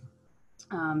miscanthus,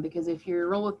 because if you're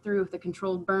rolling through with a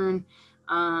controlled burn,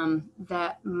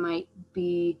 that might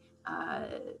be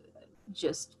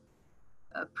just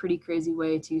a pretty crazy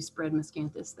way to spread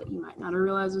miscanthus that you might not have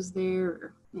realized was there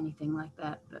or anything like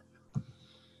that. But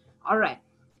all right,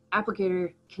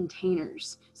 applicator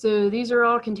containers. So these are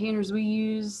all containers we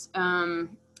use to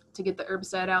get the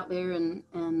herbicide out there and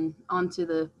onto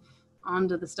the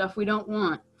stuff we don't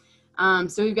want.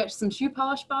 So we've got some shoe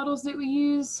polish bottles that we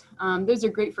use. Those are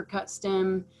great for cut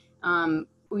stem.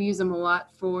 We use them a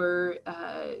lot for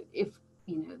if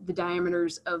the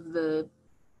diameters of the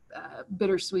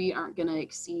bittersweet aren't going to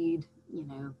exceed, I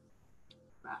don't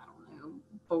know,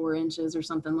 4 inches or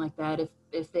something like that.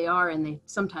 If they are, and they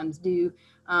sometimes do,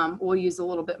 we'll use a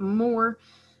little bit more.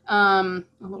 One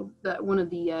of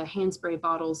the hand spray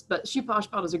bottles, but shoe polish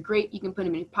bottles are great. You can put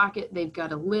them in your pocket. They've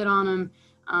got a lid on them.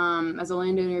 As a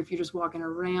landowner, if you're just walking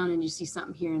around and you see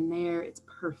something here and there, it's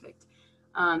perfect.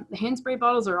 The hand spray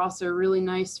bottles are also really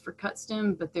nice for cut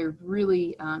stem, but they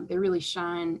really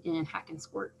shine in hack and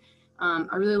squirt.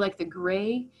 I really like the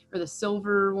gray or the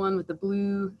silver one with the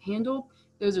blue handle.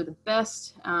 Those are the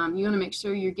best. You want to make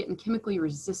sure you're getting chemically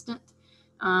resistant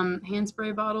hand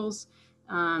spray bottles,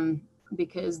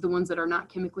 because the ones that are not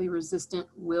chemically resistant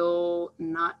will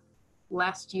not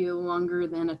last you longer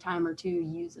than a time or two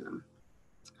using them.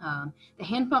 The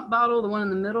hand pump bottle, the one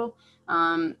in the middle,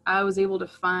 I was able to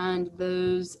find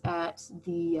those at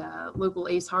the local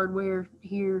Ace Hardware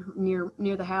here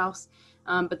near the house.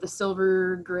 But the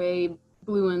silver, gray,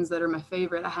 blue ones that are my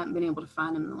favorite, I haven't been able to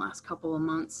find them in the last couple of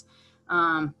months,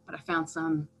 but I found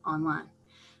some online.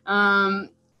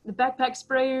 The backpack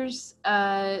sprayers,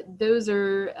 those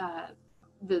are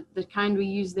the kind we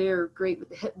use there, are great with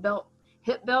the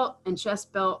hip belt and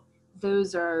chest belt.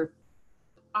 Those are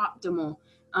optimal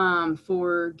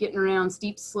for getting around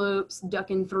steep slopes,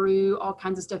 ducking through all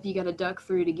kinds of stuff you got to duck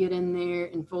through to get in there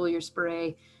and foliar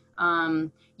spray.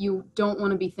 You don't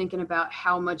want to be thinking about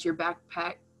how much your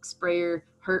backpack sprayer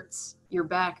hurts your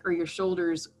back or your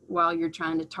shoulders while you're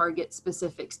trying to target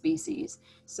specific species.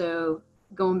 So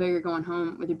going big or going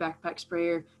home with your backpack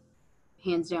sprayer,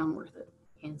 hands down worth it.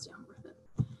 Hands down worth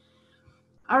it.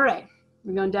 All right,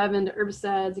 we're going to dive into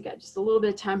herbicides. I got just a little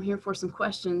bit of time here for some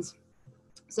questions.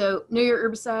 So know your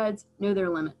herbicides, know their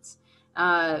limits.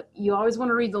 You always want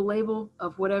to read the label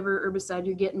of whatever herbicide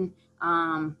you're getting.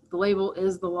 The label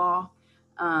is the law.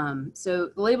 So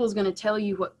the label is going to tell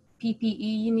you what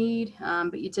PPE you need,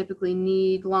 but you typically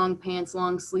need long pants,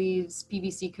 long sleeves,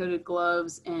 PVC coated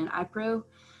gloves, and iPro.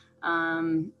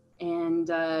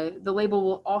 The label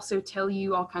will also tell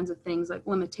you all kinds of things like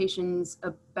limitations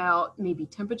about maybe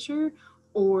temperature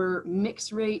or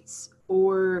mix rates,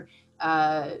 or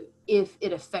if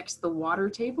it affects the water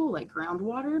table, like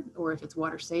groundwater, or if it's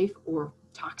water safe or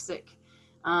toxic.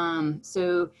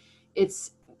 So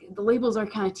the labels are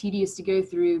kind of tedious to go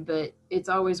through, but it's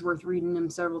always worth reading them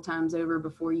several times over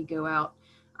before you go out.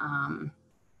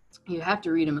 You have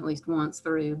to read them at least once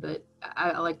through, but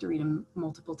I like to read them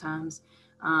multiple times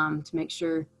to make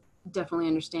sure, definitely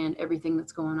understand everything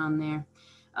that's going on there.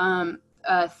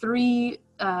 3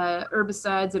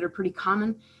 herbicides that are pretty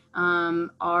common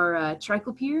are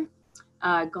triclopyr,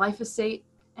 glyphosate,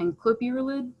 and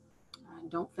clopyralid. I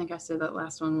don't think I said that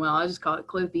last one well. I just call it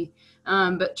clopy.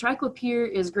 But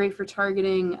triclopyr is great for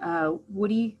targeting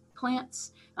woody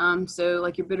plants, so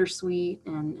like your bittersweet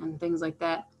and things like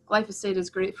that. Glyphosate is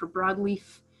great for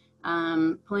broadleaf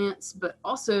plants, but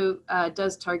also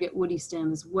does target woody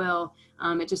stem as well.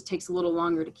 It just takes a little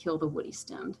longer to kill the woody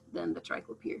stem than the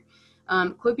triclopyr.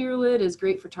 Clopyralid is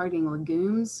great for targeting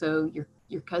legumes, so your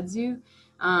kudzu.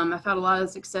 I've had a lot of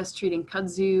success treating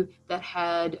kudzu that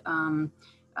had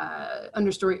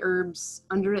understory herbs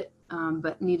under it,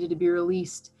 but needed to be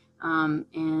released.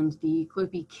 And the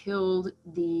clopy killed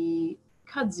the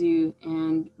kudzu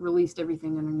and released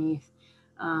everything underneath.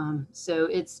 So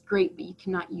it's great, but you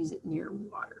cannot use it near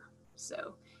water.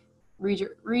 So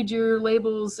read your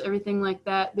labels, everything like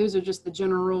that. Those are just the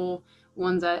general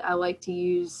ones I like to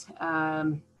use.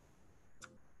 And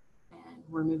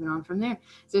we're moving on from there.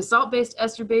 So salt-based,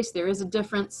 ester-based, there is a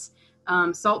difference.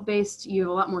 Salt-based, you have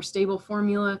a lot more stable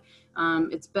formula.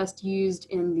 It's best used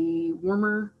in the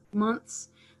warmer months.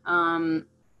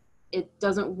 It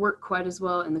doesn't work quite as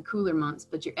well in the cooler months,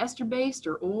 but your ester-based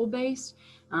or oil-based,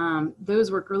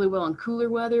 those work really well in cooler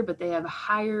weather, but they have a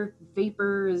higher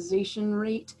vaporization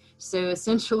rate. So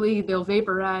essentially they'll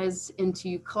vaporize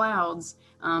into clouds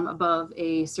above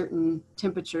a certain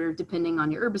temperature, depending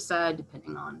on your herbicide,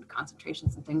 depending on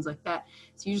concentrations and things like that.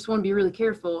 So you just want to be really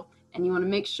careful, and you want to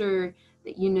make sure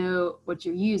that you know what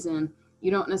you're using. You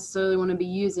don't necessarily want to be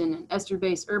using an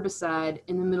ester-based herbicide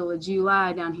in the middle of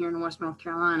July down here in West North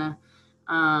Carolina,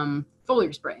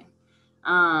 foliar spraying.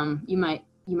 You might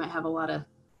have a lot of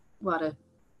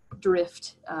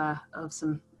drift of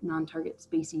some non-target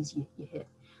species you hit.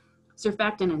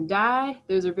 Surfactant and dye,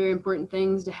 those are very important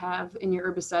things to have in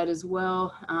your herbicide as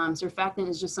well. Surfactant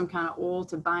is just some kind of oil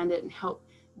to bind it and help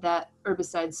that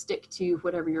herbicide stick to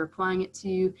whatever you're applying it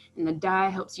to, and the dye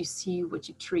helps you see what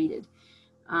you treated.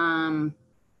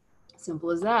 Simple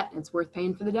as that. It's worth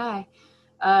paying for the dye.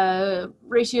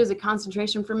 Ratios of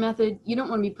concentration for method, you don't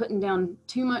want to be putting down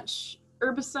too much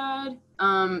herbicide.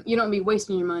 You don't want to be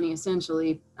wasting your money,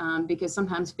 essentially, because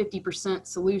sometimes 50%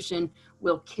 solution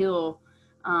will kill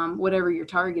whatever you're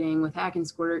targeting. With hack and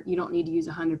squirt, you don't need to use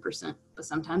 100%, but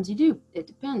sometimes you do. It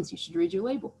depends. You should read your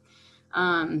label.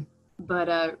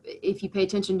 But if you pay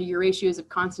attention to your ratios of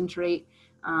concentrate,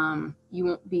 you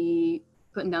won't be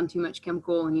putting down too much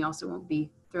chemical, and you also won't be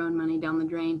throwing money down the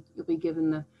drain. You'll be given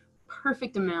the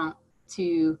perfect amount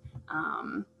to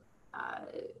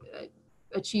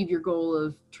achieve your goal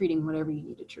of treating whatever you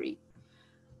need to treat.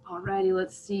 Alrighty,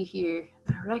 let's see here.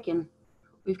 I reckon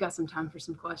we've got some time for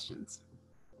some questions.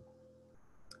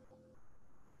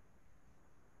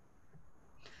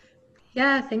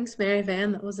 Yeah, thanks, Mary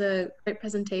Van. That was a great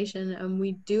presentation.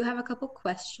 We do have a couple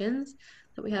questions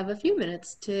that we have a few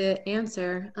minutes to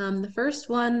answer. The first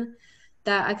one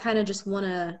that I kind of just want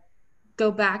to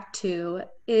go back to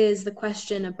is the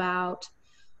question about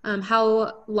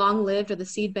how long-lived are the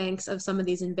seed banks of some of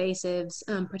these invasives,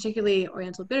 particularly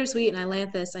Oriental bittersweet and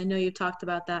Ailanthus. I know you talked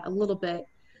about that a little bit,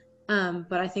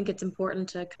 but I think it's important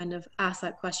to kind of ask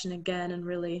that question again and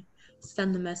really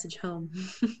send the message home.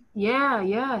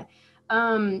 Yeah.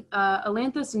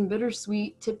 Ailanthus and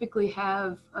bittersweet typically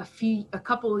have a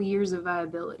couple of years of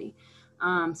viability,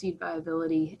 seed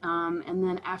viability, and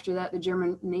then after that, the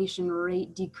germination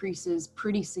rate decreases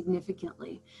pretty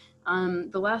significantly.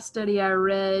 The last study I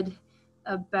read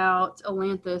about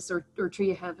Ailanthus, or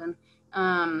tree of heaven,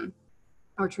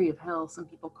 or tree of hell, some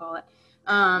people call it,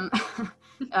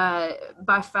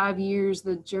 by 5 years,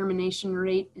 the germination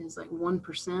rate is like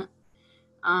 1%.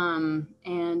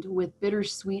 And with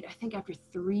bittersweet, I think after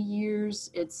 3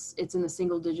 years, it's in the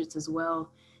single digits as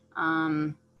well.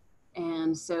 And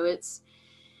so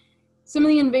some of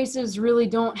the invasives really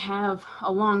don't have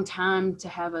a long time to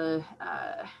have a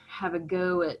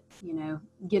go at,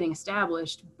 getting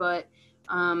established. But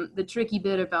the tricky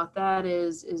bit about that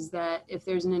is that if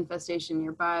there's an infestation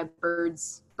nearby,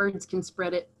 birds can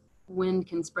spread it, wind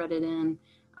can spread it in.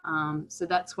 So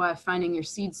that's why finding your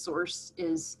seed source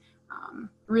is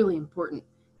really important.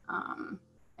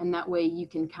 And that way you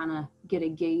can kind of get a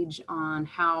gauge on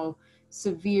how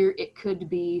severe it could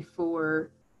be for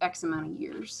X amount of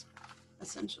years,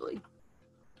 essentially.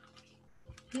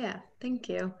 Yeah, thank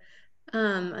you.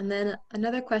 And then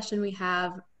another question we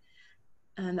have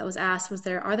that was asked was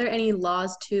are there any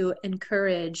laws to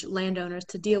encourage landowners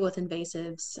to deal with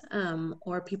invasives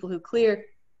or people who clear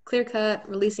cut,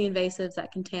 releasing invasives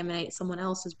that contaminate someone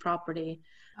else's property?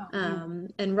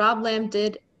 And Rob Lamb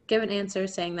did give an answer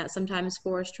saying that sometimes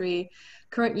forestry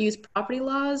current use property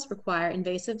laws require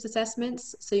invasives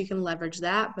assessments, so you can leverage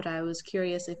that. But I was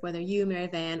curious if whether you, Mary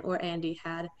Van, or Andy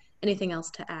had anything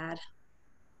else to add.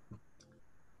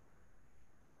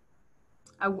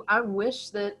 I wish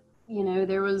that,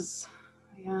 there was,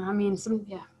 I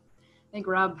think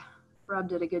Rob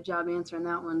did a good job answering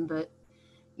that one, but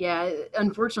yeah,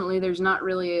 unfortunately, there's not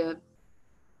really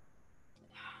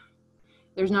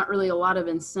a lot of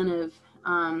incentive.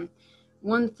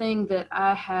 One thing that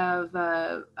I have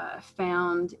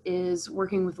found is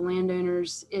working with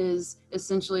landowners is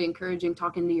essentially encouraging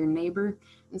talking to your neighbor.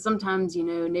 And sometimes,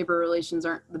 neighbor relations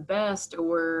aren't the best,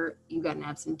 or you got an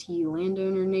absentee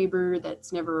landowner neighbor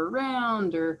that's never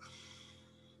around,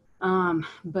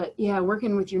 but yeah,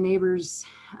 working with your neighbors,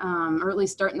 or at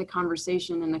least starting the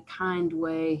conversation in a kind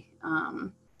way,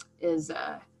 is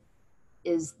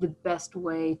the best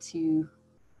way to,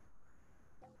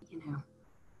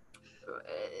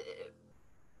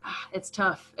 it's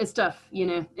tough.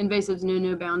 Invasives know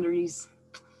no boundaries,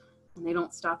 and they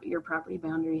don't stop at your property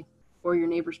boundary or your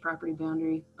neighbor's property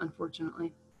boundary,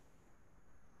 unfortunately.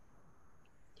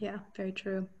 Yeah, very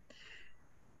true.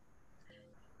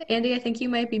 Andy, I think you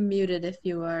might be muted if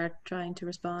you are trying to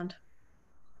respond.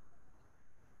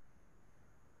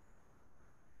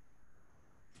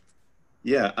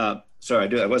 Yeah,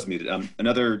 sorry, I was muted.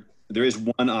 There is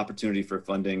one opportunity for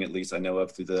funding, at least I know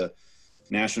of, through the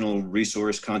National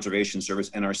Resource Conservation Service,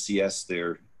 NRCS,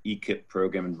 their EKIP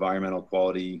program, Environmental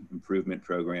Quality Improvement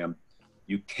Program,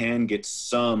 you can get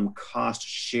some cost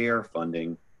share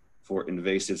funding for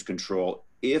invasives control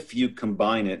if you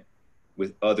combine it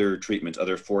with other treatments,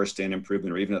 other forest stand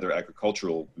improvement, or even other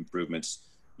agricultural improvements.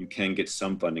 You can get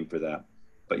some funding for that.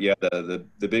 But yeah, the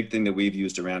big thing that we've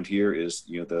used around here is,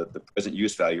 you know, the present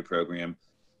use value program.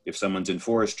 If someone's in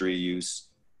forestry use,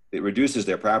 it reduces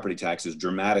their property taxes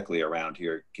dramatically around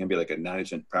here. It can be like a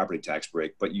 90% property tax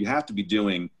break, but you have to be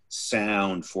doing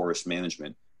sound forest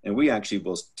management. And we actually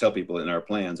will tell people in our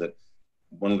plans that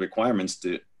one of the requirements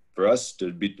for us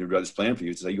to run this plan for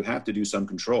you is that you have to do some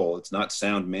control. It's not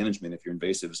sound management if your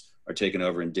invasives are taking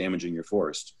over and damaging your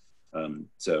forest.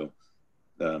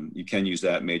 You can use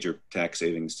that major tax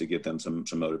savings to give them some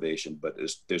motivation, but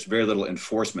there's very little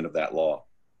enforcement of that law.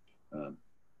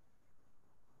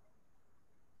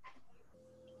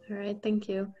 All right, thank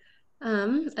you.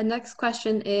 The next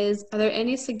question is, are there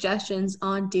any suggestions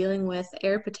on dealing with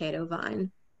air potato vine?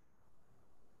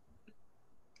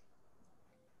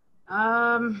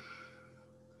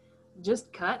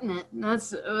 Just cutting it.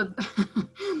 That's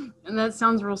and that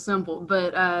sounds real simple,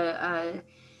 but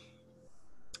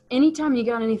anytime you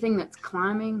got anything that's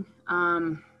climbing,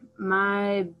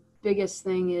 my biggest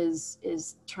thing is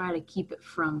try to keep it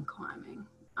from climbing.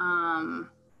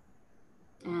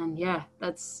 And yeah,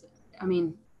 that's, I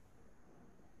mean,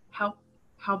 how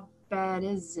bad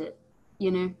is it?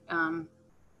 You know,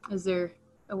 is there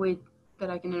a way that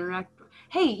I can interact?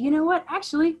 Hey, you know what?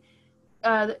 Actually,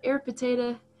 the air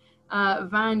potato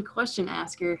vine question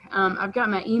asker. I've got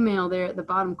my email there at the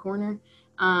bottom corner.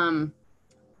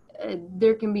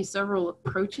 There can be several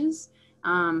approaches.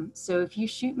 So if you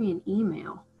shoot me an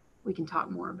email, we can talk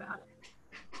more about it.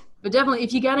 But definitely,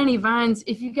 if you got any vines,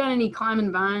 if you got any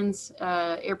climbing vines,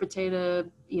 air potato,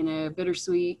 you know,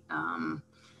 bittersweet,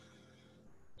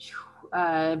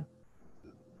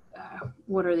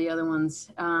 what are the other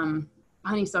ones?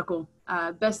 Honeysuckle.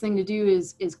 Best thing to do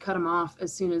is cut them off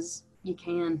as soon as you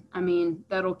can. I mean,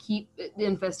 that'll keep the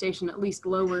infestation at least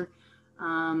lower,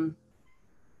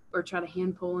 or try to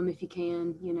hand pull them if you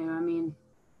can, you know, I mean.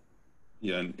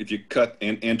 Yeah, and if you cut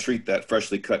and treat that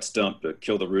freshly cut stump to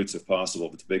kill the roots if possible,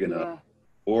 if it's big enough. Yeah.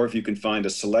 Or if you can find a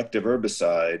selective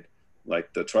herbicide,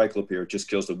 like the triclopyr, it just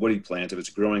kills the woody plant. If it's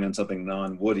growing on something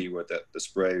non-woody, where the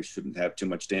spray shouldn't have too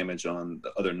much damage on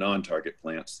the other non-target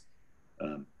plants,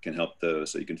 can help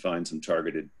those. So you can find some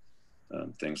targeted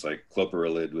things like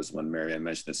clopyralid was one Mary I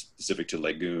mentioned that's specific to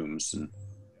legumes, and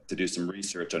to do some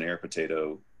research on air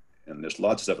potato. And there's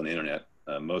lots of stuff on the internet,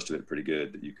 most of it pretty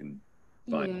good, that you can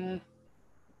find.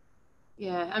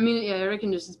 Yeah, I mean, yeah, I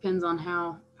reckon it just depends on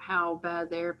how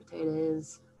bad the air potato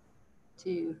is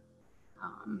too.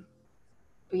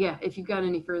 But yeah, if you've got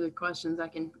any further questions,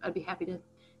 I'd be happy to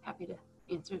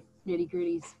answer nitty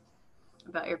gritties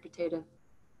about air potato,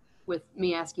 with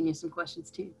me asking you some questions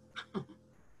too.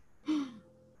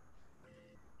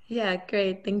 Yeah,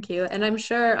 great, thank you. And I'm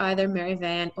sure either Mary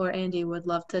Van or Andy would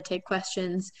love to take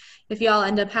questions if y'all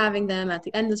end up having them at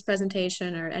the end of this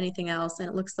presentation or anything else. And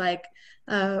it looks like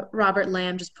Robert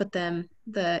Lamb just put the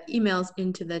emails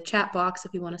into the chat box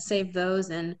if you want to save those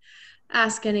and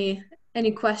ask any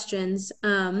questions.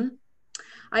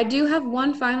 I do have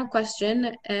one final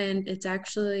question, and it's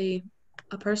actually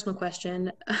a personal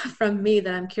question from me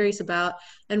that I'm curious about.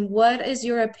 And what is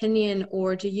your opinion,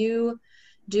 or do you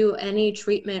do any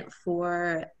treatment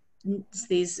for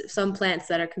some plants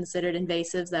that are considered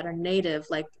invasives that are native,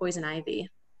 like poison ivy?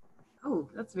 Oh,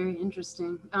 that's very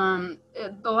interesting. A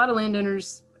lot of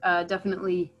landowners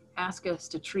definitely ask us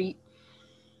to treat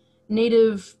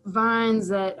native vines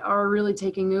that are really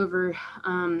taking over.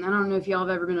 I don't know if y'all have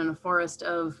ever been in a forest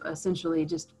of essentially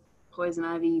just poison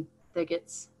ivy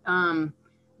thickets,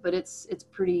 but it's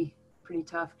pretty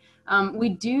tough.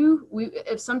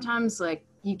 If sometimes, like,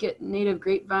 you get native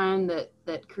grapevine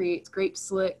that creates grape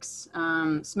slicks.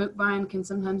 Smoke vine can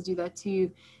sometimes do that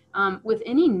too. With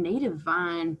any native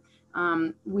vine,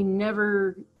 we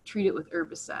never treat it with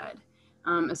herbicide.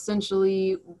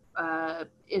 Essentially,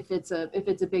 if it's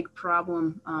a big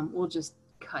problem, we'll just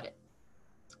cut it.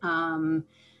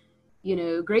 You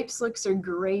know, grape slicks are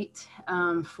great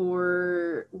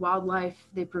for wildlife.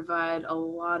 They provide a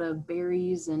lot of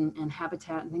berries and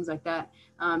habitat and things like that.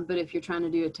 But if you're trying to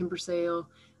do a timber sale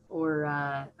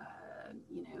or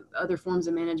you know, other forms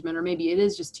of management, or maybe it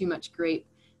is just too much grape,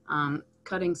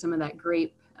 cutting some of that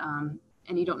grape,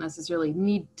 and you don't necessarily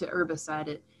need to herbicide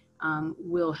it,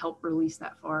 will help release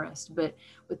that forest. But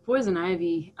with poison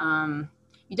ivy,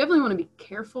 you definitely want to be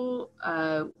careful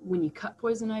when you cut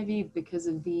poison ivy because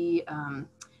of the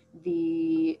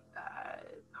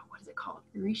what is it called?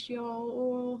 reishi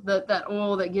oil, that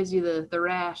oil that gives you the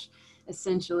rash,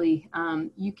 essentially,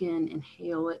 you can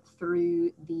inhale it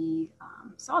through the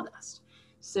sawdust.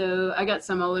 So I got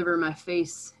some all over my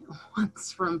face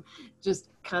once from just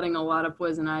cutting a lot of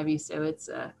poison ivy. So it's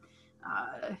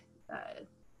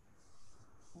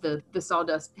the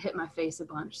sawdust hit my face a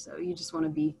bunch. So you just want to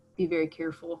be very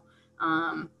careful.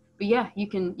 But yeah, you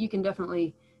can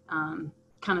definitely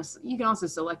you can also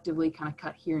selectively kind of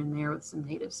cut here and there with some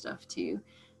native stuff too.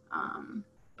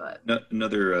 But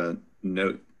another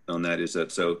note on that is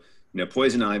that, so,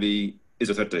 poison ivy is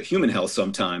a threat to human health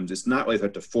sometimes. It's not really a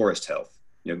threat to forest health.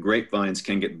 Grapevines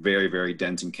can get very, very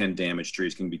dense and can damage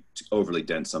trees, can be overly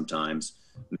dense sometimes.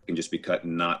 It can just be cut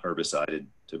and not herbicided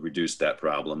to reduce that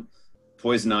problem.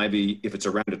 Poison ivy, if it's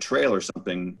around a trail or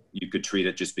something, you could treat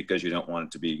it just because you don't want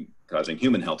it to be causing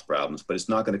human health problems, but it's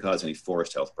not going to cause any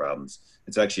forest health problems.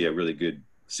 It's actually a really good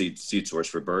seed source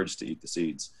for birds to eat the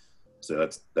seeds. So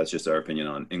that's just our opinion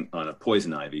on a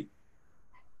poison ivy.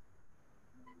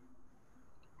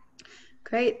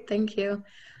 Great, thank you.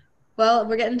 Well,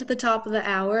 we're getting to the top of the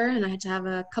hour, and I had to have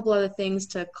a couple other things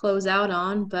to close out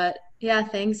on. But yeah,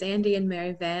 thanks, Andy and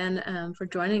Mary Van, for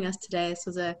joining us today. This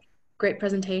was a great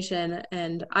presentation,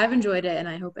 and I've enjoyed it, and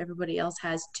I hope everybody else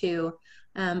has too.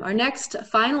 Our next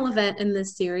final event in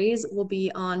this series will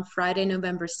be on Friday,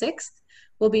 November 6th.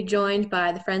 We'll be joined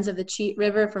by the Friends of the Cheat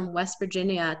River from West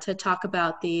Virginia to talk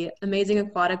about the amazing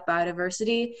aquatic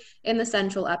biodiversity in the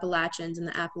central Appalachians and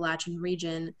the Appalachian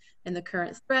region, and the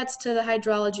current threats to the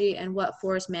hydrology and what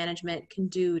forest management can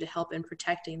do to help in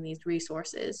protecting these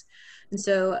resources. And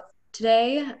so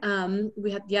today we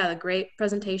had, a great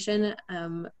presentation.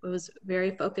 It was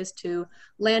very focused to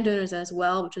landowners as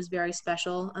well, which was very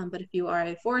special. But if you are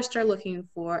a forester looking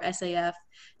for SAF,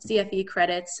 CFE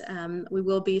credits, we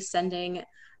will be sending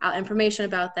out information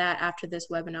about that after this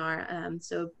webinar.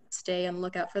 So stay on the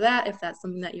lookout for that if that's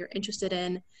something that you're interested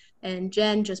in. And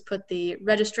Jen just put the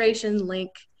registration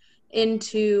link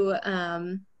into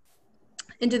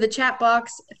the chat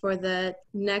box for the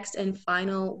next and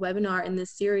final webinar in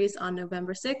this series on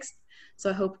November 6th. So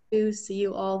I hope to see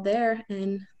you all there,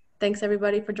 and thanks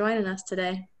everybody for joining us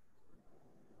today.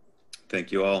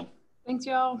 Thank you all. Thanks,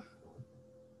 y'all.